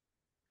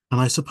 and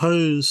I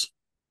suppose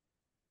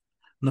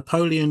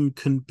Napoleon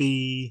can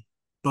be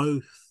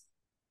both.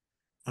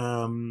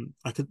 There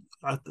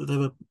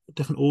were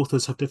different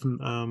authors have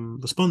different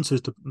responses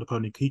to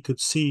Napoleon. He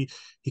could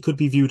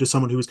be viewed as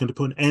someone who was going to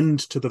put an end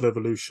to the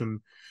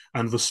revolution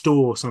and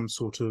restore some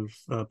sort of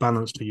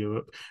balance to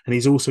Europe. And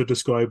he's also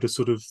described as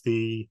sort of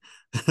the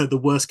the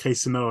worst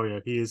case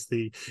scenario. He is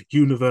the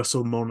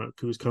universal monarch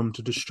who has come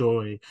to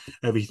destroy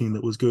everything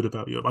that was good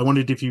about Europe. I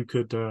wondered if you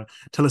could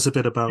tell us a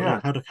bit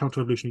about how do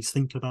counter-revolutionaries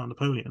think about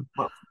Napoleon.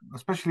 Well,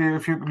 especially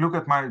if you look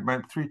at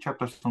my 3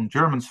 chapters on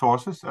German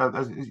sources,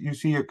 you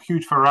see a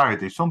huge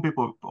variety. Some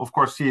people, of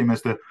course, see him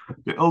as the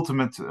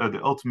ultimate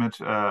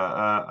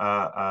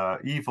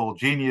evil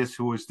genius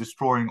who is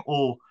destroying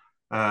all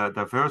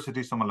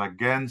diversity. Someone like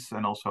Gens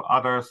and also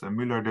others, and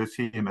Müller, they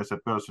see him as a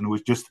person who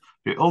is just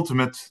the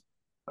ultimate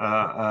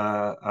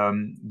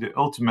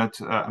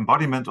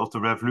embodiment of the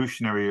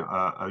revolutionary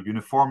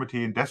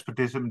uniformity and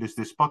despotism, this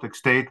despotic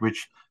state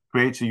which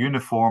creates a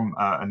uniform,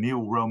 a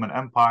new Roman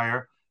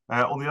Empire.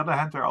 On the other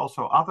hand, there are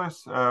also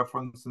others,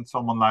 for instance,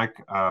 someone like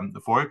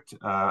Voigt,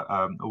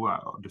 who I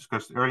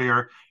discussed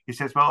earlier. He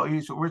says, well,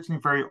 he's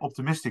originally very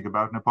optimistic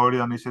about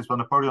Napoleon. He says, well,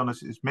 Napoleon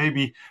is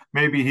maybe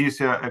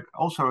he's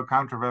also a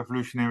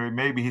counter-revolutionary.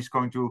 Maybe he's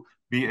going to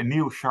be a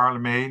new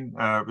Charlemagne,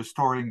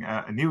 restoring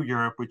a new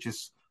Europe, which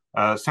is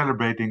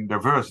celebrating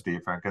diversity,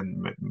 if I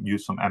can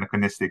use some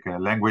anachronistic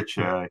language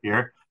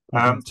here.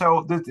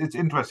 So it's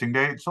interesting.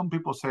 Some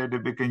people say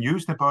that we can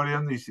use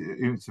Napoleon. He's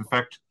in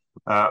fact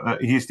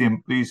he's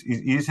in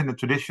the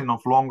tradition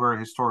of longer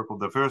historical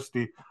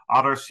diversity.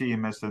 Others see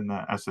him as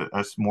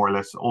more or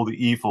less all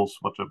the evils.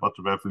 What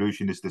the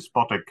revolution is: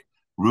 despotic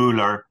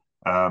ruler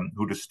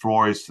who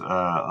destroys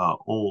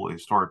all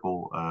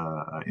historical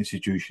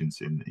institutions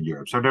in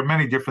Europe. So there are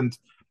many different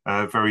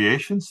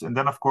variations. And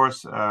then, of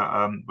course,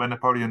 when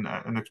Napoleon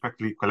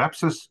unexpectedly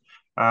collapses,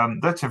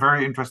 that's a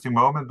very interesting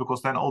moment,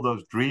 because then all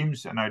those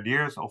dreams and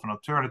ideas of an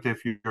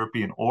alternative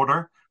European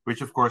order,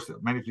 which of course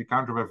many of the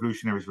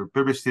counter-revolutionaries were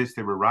publicists,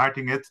 they were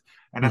writing it,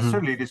 and then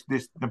suddenly this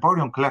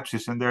Napoleon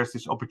collapses, and there's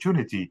this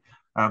opportunity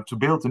to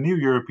build a new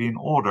European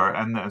order.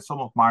 And some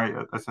of my,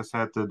 as I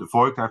said, the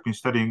Voigt I've been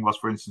studying was,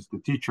 for instance, the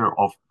teacher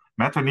of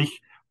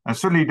Metternich, and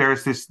suddenly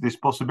there's this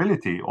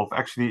possibility of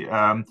actually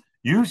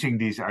using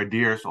these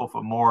ideas of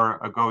a more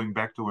going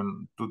back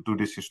to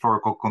this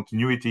historical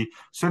continuity.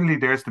 Suddenly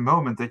there's the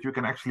moment that you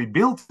can actually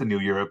build the new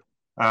Europe,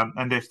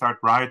 and they start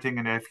writing,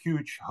 and they have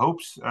huge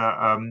hopes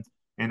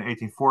in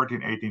 1814,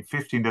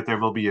 1815 that there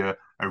will be a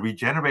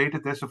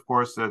regenerated. There's of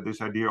course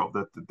this idea of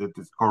that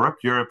this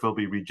corrupt Europe will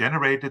be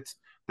regenerated,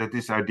 that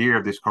this idea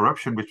of this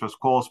corruption, which was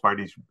caused by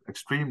these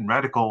extreme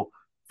radical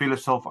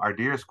philosophical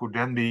ideas, could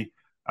then be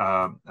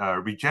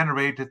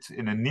regenerated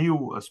in a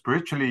new,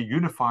 spiritually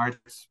unified,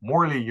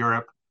 morally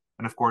Europe.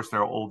 And of course,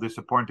 they're all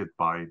disappointed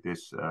by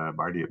this,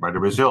 by the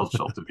results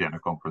of the Vienna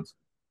Conference.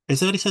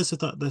 Is there any sense of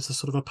that there's a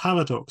sort of a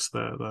paradox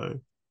there,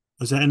 though?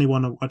 Is there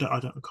anyone, I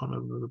can't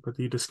remember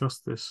whether you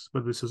discussed this,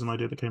 whether this was an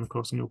idea that came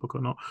across in your book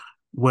or not,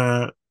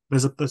 where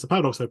there's a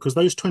paradox there, because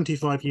those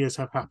 25 years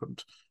have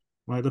happened,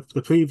 right?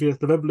 The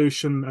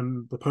revolution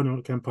and the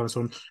Napoleonic Empire and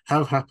so on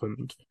have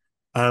happened.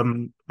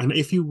 And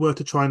if you were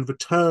to try and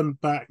return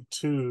back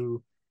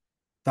to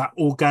that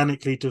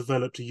organically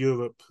developed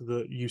Europe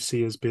that you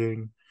see as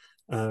being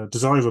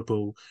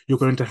desirable, you're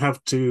going to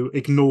have to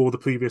ignore the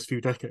previous few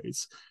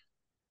decades.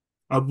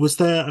 Was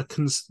there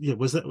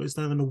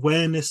an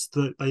awareness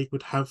that they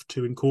would have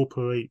to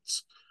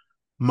incorporate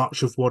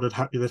much of what had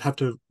happened? They'd have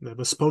to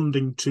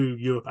responding to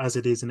Europe as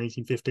it is in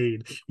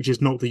 1815, which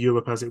is not the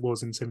Europe as it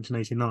was in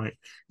 1789.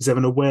 Is there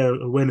an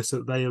awareness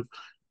that they have,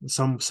 in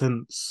some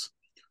sense,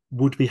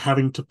 would be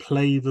having to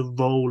play the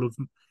role of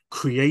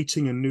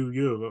creating a new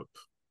Europe?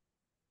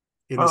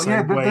 Well,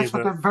 yeah, that's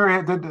what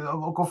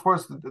of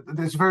course,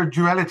 there's very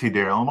duality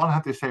there. On one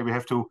hand, they say we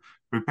have to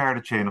repair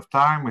the chain of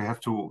time, we have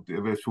to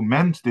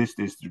mend this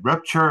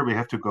rupture, we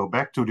have to go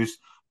back to these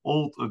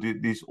old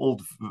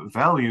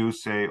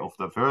values, say, of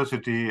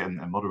diversity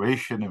and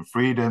moderation and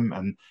freedom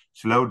and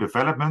slow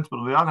development.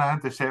 But on the other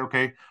hand, they say,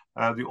 okay,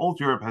 the old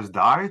Europe has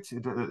died.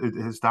 It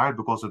has died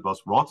because it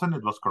was rotten,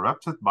 it was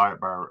corrupted by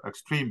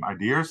extreme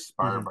ideas,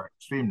 by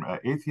extreme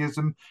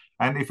atheism.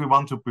 And if we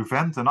want to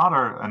prevent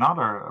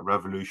another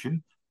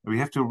revolution, we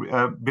have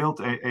to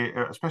build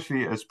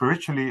especially a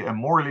spiritually and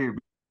morally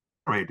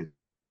rated.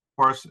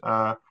 Of course,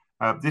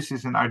 this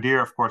is an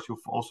idea, of course,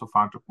 you've also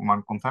found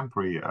among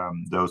contemporary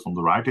those on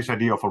the right, this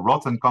idea of a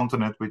rotten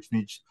continent which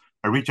needs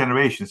a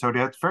regeneration. So they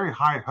had very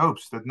high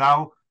hopes that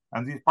now,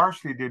 and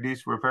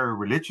these were very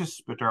religious,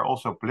 but they're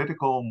also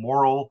political,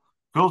 moral,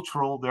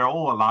 cultural, they're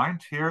all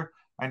aligned here.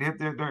 And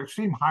they're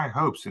extreme high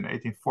hopes in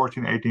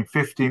 1814,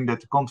 1815 that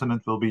the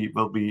continent will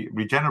be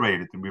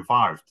regenerated and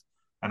revived.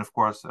 And of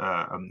course,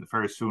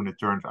 very soon it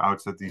turned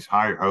out that these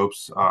high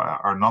hopes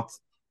are not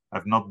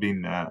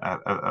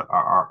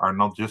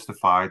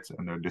justified,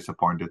 and they're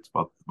disappointed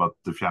what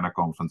the Vienna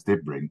Conference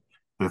did bring.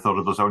 They thought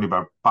it was only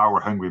about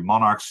power-hungry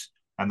monarchs,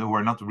 and who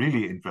were not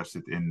really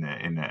interested in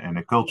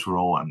a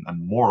cultural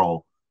and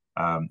moral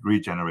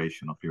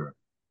regeneration of Europe.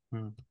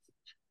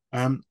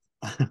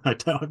 I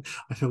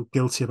feel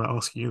guilty about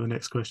asking you the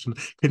next question.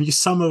 Can you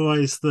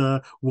summarize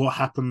what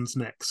happens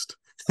next?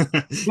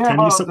 Yeah,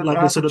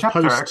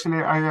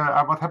 actually,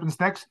 what happens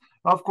next?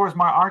 Well, of course,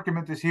 my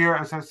argument is here,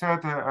 as I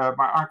said,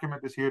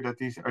 that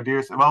these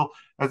ideas,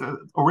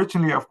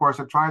 originally, of course,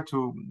 I tried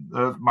to,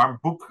 my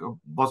book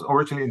was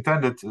originally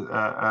intended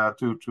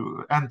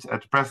to end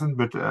at the present,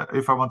 but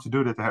if I want to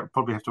do that, I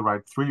probably have to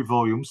write 3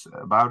 volumes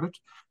about it.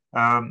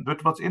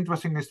 But what's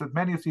interesting is that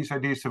many of these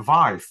ideas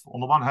survive. On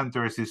the one hand,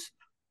 there is this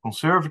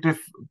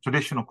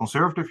traditional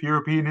conservative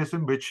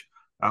Europeanism, which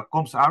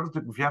comes out of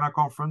the Vienna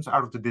Conference,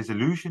 out of the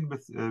disillusion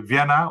with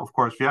Vienna. Of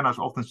course, Vienna is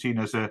often seen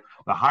as the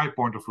high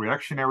point of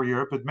reactionary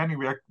Europe, but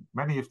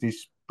many of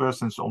these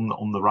persons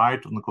on the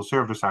right, on the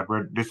conservative side,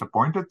 were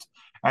disappointed.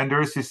 And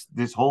there is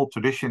this whole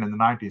tradition in the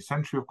 19th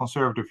century of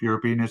conservative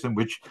Europeanism,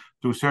 which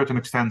to a certain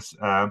extent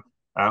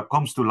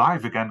comes to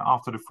life again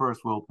after the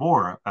First World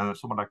War.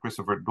 Someone like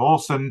Christopher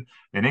Dawson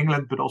in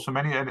England, but also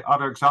many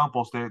other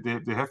examples,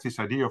 they have this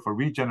idea of a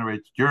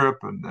regenerated Europe,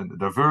 and a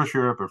diverse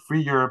Europe, a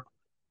free Europe,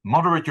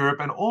 moderate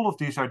Europe, and all of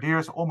these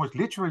ideas almost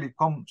literally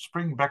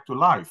spring back to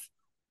life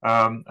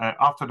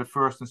after the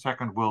First and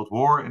Second World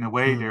War. In a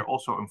way, they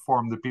also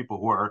inform the people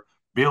who are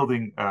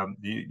building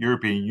the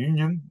European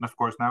Union. And of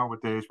course,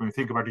 nowadays, when we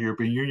think about the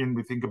European Union,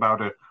 we think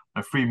about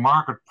a free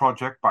market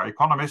project by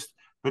economists.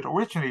 But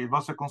originally, it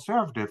was a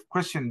conservative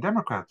Christian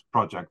Democrat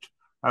project,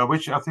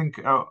 which I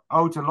think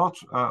owed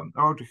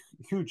a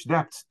huge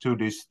debt to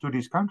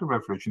these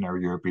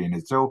counter-revolutionary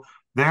Europeanists. So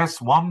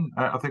there's one,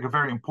 I think, a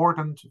very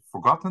important,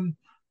 forgotten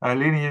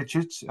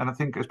lineages, and I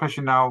think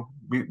especially now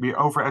we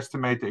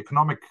overestimate the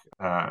economic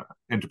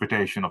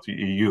interpretation of the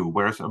EU,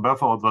 whereas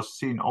above all it was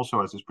seen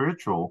also as a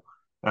spiritual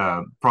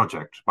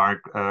project by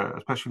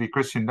especially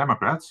Christian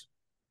Democrats.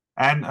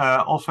 And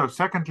also,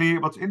 secondly,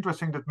 what's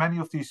interesting that many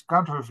of these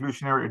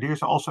counter-revolutionary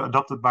ideas are also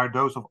adopted by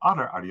those of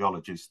other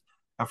ideologies.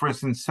 For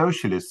instance,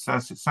 socialists,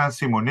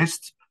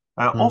 Saint-Simonists,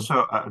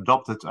 also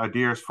adopted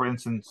ideas, for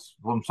instance,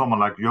 from someone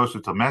like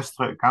Joseph de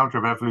Maistre, a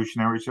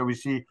counter-revolutionary. So we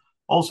see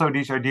also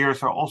these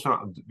ideas are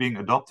also being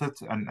adopted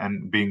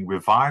and being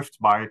revived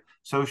by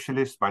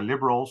socialists, by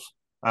liberals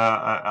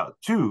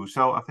too.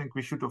 So I think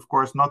we should, of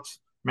course, not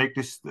make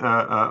this,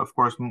 of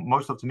course,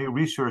 most of the new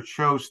research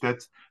shows that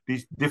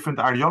these different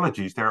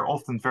ideologies, they're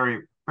often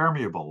very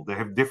permeable. They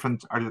have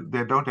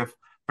they don't have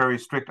very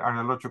strict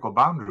ideological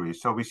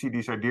boundaries. So we see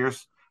these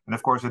ideas, and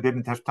of course, I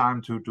didn't have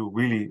time to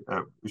really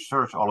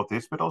research all of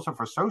this, but also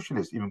for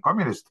socialists, even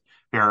communists,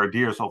 there are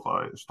ideas of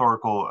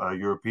historical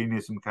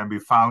Europeanism can be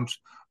found.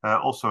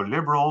 Also,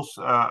 liberals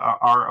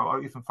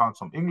are even found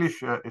some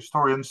English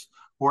historians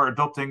who are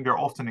adopting. They're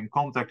often in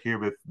contact here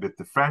with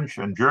the French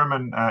and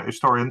German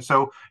historians.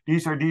 So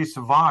these ideas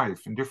survive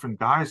in different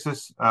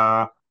guises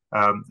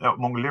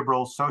among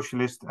liberals,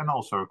 socialists, and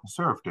also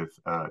conservative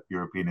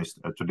Europeanist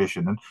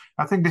tradition. And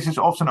I think this is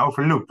often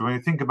overlooked. When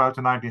you think about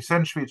the 19th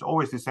century, it's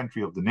always the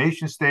century of the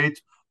nation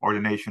state or the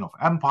nation of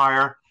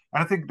empire.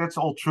 And I think that's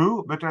all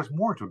true, but there's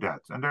more to that.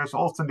 And there's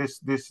often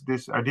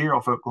this idea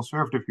of a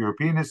conservative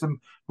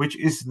Europeanism, which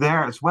is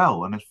there as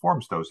well, and it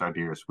forms those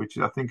ideas, which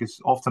I think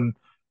is often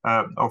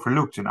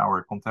overlooked in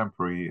our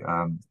contemporary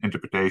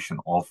interpretation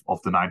of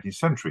the 19th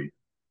century.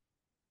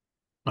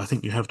 I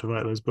think you have to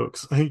write those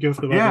books. I think you have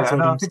to write those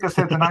and volumes. I think I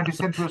said the 19th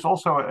century is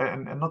also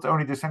and not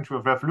only the century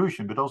of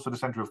revolution, but also the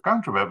century of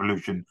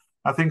counter-revolution.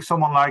 I think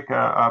someone like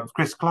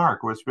Chris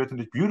Clark, who has written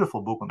this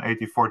beautiful book on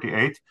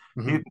 1848,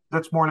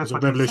 that's more or less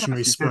what he says.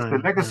 He says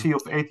the legacy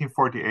of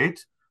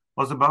 1848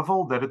 was above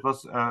all that it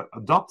was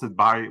adopted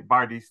by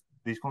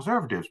these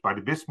conservatives, by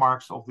the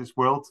Bismarcks of this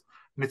world.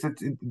 And it's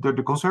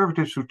the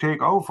conservatives who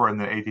take over in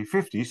the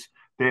 1850s,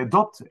 they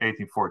adopt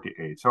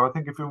 1848. So I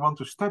think if we want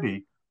to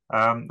study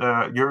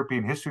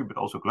European history, but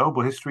also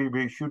global history,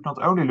 we should not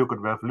only look at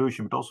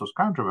revolution, but also as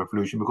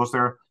counter-revolution, because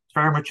they're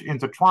very much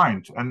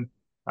intertwined. And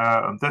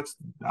that's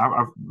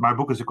my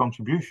book is a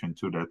contribution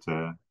to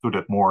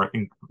that more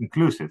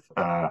inclusive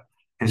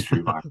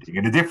history writing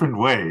in a different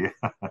way.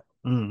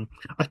 I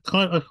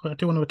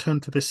do want to return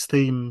to this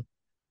theme.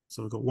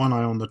 So we've got one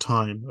eye on the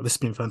time. This has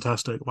been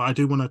fantastic. But I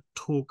do want to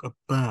talk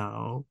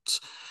about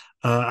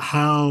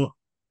how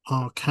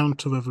our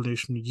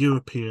counter-revolutionary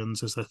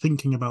Europeans, as they're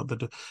thinking about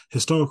the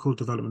historical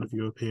development of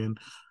Europe,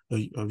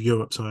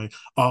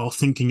 are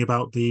thinking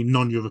about the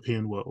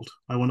non-European world.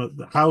 I want to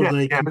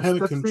they compare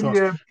and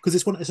contrast, because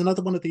it's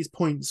another one of these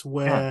points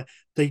where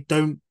they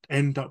don't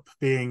end up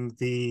being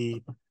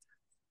the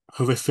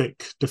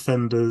horrific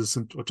defenders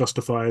or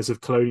justifiers of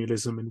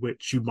colonialism, in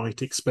which you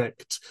might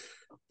expect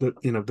that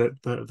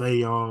that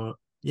they are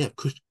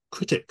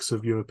critics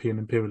of European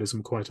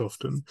imperialism quite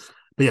often.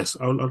 But yes,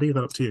 I'll leave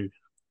that up to you.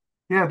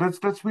 Yeah,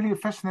 that's really a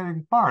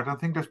fascinating part. I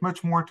think there's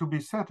much more to be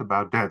said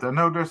about that. I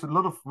know there's a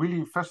lot of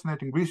really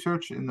fascinating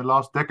research in the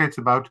last decades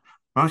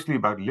mostly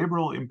about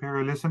liberal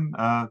imperialism.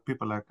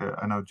 People like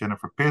I know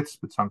Jennifer Pitts,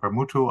 but Sankar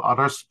Muthu,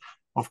 others,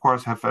 of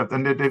course,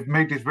 and they've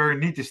made this very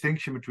neat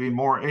distinction between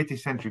more 18th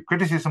century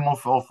criticism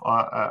of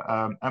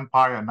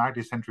empire and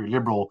 19th century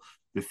liberal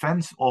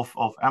defense of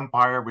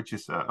empire, which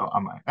is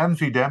I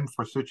envy them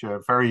for such a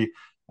very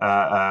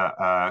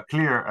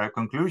clear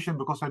conclusion,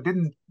 because I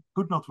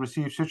could not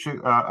receive such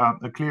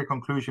a clear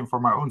conclusion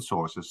from my own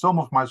sources. Some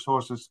of my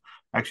sources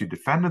actually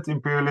defended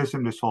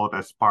imperialism. They saw it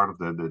as part of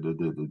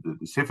the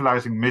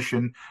civilizing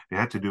mission they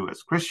had to do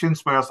as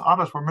Christians, whereas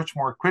others were much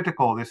more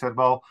critical. They said,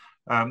 well,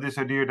 this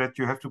idea that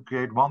you have to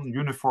create one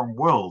uniform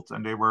world,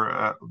 and they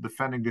were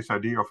defending this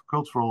idea of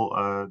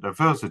cultural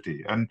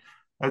diversity. And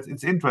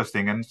it's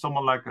interesting. And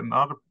someone like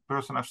another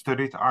person I've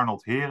studied,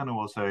 Arnold Heren, who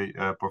was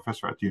a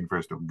professor at the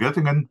University of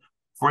Göttingen,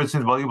 for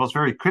instance, well, he was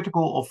very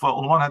critical of,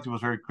 on one hand, he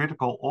was very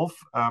critical of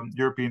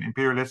European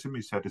imperialism.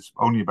 He said it's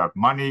only about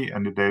money,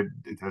 and it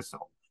has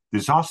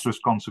disastrous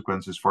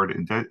consequences for the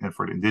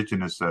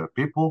indigenous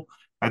people.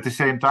 At the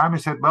same time, he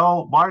said,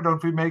 well, why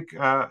don't we make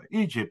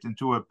Egypt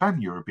into a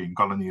pan-European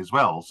colony as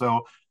well?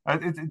 So I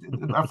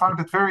found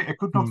it I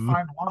could not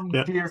find one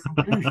clear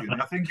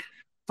conclusion. I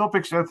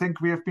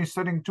think we have been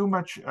studying too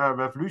much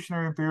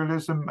revolutionary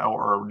imperialism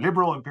or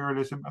liberal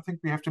imperialism. I think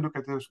we have to look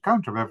at those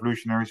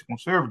counter-revolutionary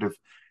conservative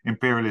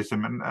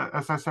imperialism. And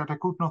as I said, I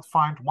could not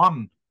find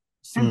one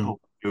simple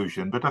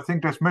conclusion, but I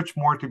think there's much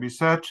more to be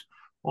said.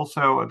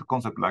 Also, the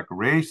concept like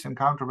race and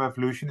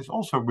counter-revolution is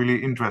also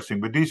really interesting.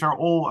 But these are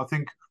all, I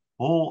think,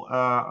 whole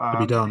to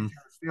be done.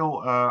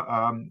 still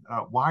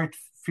wide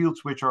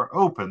fields which are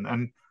open.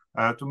 And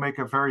to make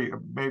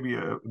maybe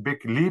a big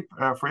leap,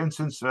 for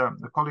instance,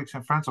 the colleagues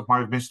and friends of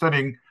mine have been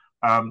studying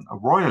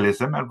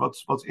royalism, and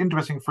what's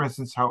interesting, for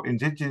instance, how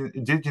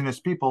indigenous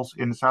peoples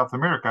in South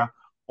America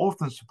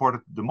often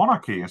supported the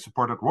monarchy and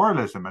supported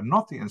royalism, and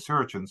not the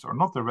insurgents or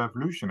not the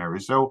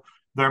revolutionaries. So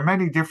there are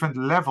many different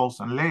levels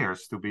and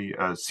layers to be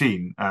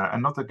seen,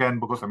 and not again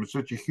because I'm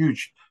such a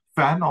huge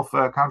fan of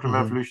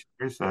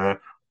counter-revolutionaries.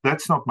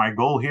 That's not my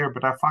goal here,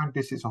 but I find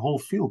this is a whole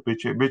field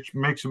which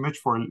makes a much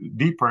more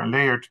deeper and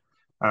layered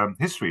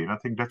history, and I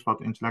think that's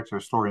what intellectual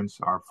historians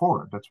are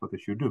for. That's what they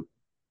should do.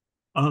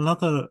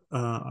 Another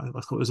I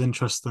thought was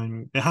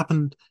interesting.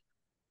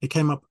 It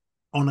came up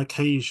on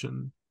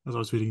occasion as I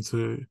was reading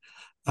through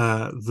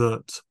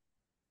that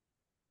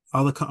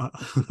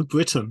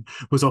Britain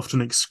was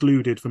often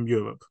excluded from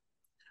Europe.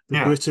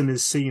 Britain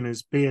is seen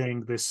as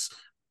being this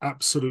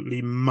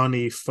absolutely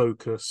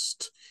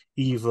money-focused,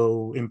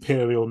 evil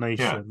imperial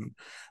nation.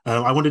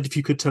 I wondered if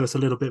you could tell us a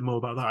little bit more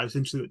about that. I was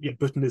interested that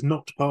Britain is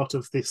not part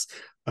of this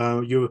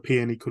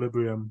European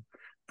equilibrium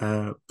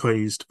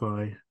praised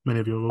by many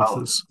of your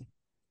authors.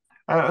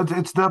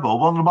 It's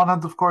double. On the one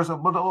hand, of course,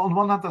 but on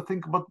one hand, I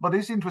think what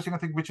is interesting, I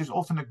think, which is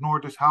often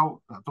ignored, is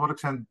how, to what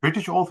extent,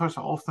 British authors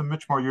are often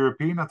much more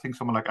European. I think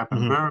someone like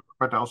Edmund Burke,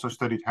 but I also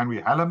studied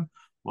Henry Hallam,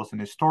 was an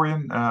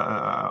historian.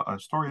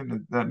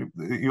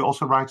 He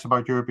also writes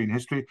about European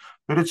history.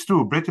 But it's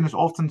true, Britain is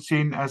often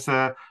seen as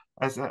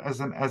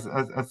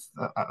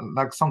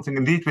like something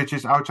indeed which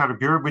is outside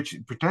of Europe, which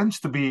pretends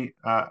to be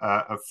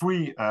a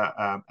free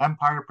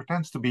empire,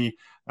 pretends to be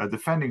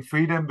defending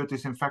freedom, but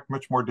is in fact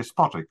much more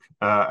despotic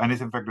and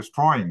is in fact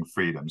destroying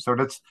freedom. So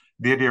that's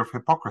the idea of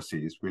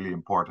hypocrisy is really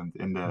important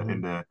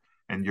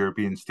in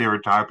European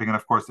stereotyping, and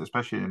of course,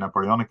 especially in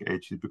Napoleonic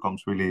age, it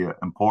becomes really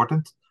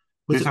important.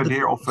 This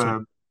idea of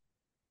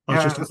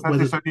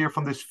this idea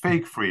from this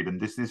fake freedom,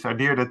 this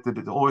idea that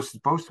it's always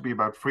supposed to be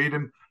about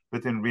freedom,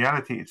 but in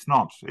reality, it's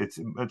not. It's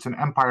an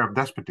empire of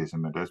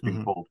despotism that has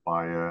been called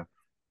by.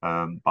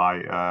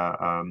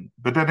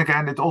 But then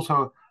again, it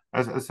also,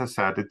 as I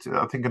said,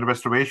 I think in the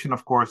Restoration,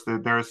 of course,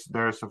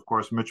 there's of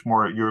course much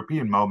more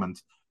European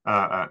moment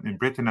in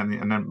Britain,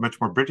 and a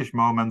much more British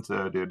moment.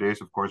 There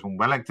is, of course, when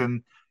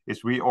Wellington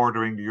is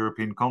reordering the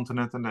European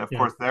continent, and of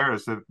course there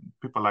is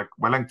people like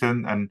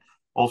Wellington, and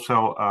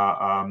also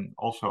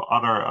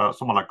other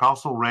someone like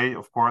Castlereagh,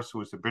 of course,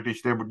 who is the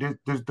British.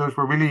 Those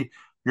were really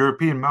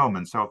European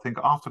moments. So I think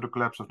after the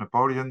collapse of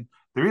Napoleon,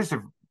 there is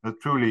a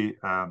truly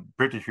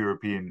British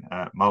European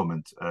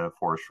moment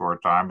for a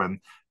short time.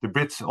 And the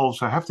Brits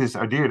also have this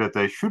idea that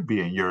they should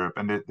be in Europe,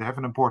 and they have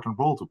an important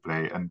role to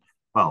play. And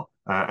well,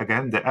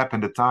 again, the ebb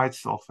and the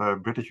tides of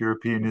British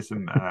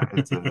Europeanism.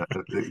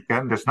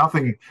 Again, there's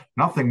nothing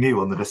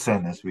new under the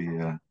sun, as we.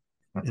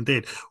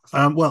 Indeed.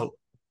 Well,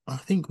 I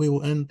think we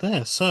will end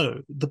there.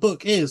 So the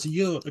book is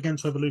Europe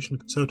Against Revolution,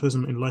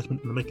 Conservatism,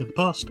 Enlightenment, and the Making of the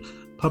Past,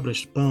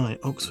 published by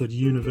Oxford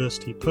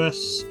University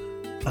Press.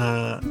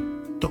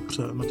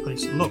 Dr.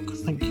 Matthijs Lok,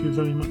 thank you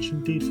very much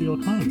indeed for your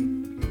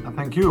time.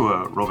 Thank you,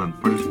 Robin,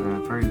 for this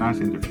very nice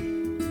interview.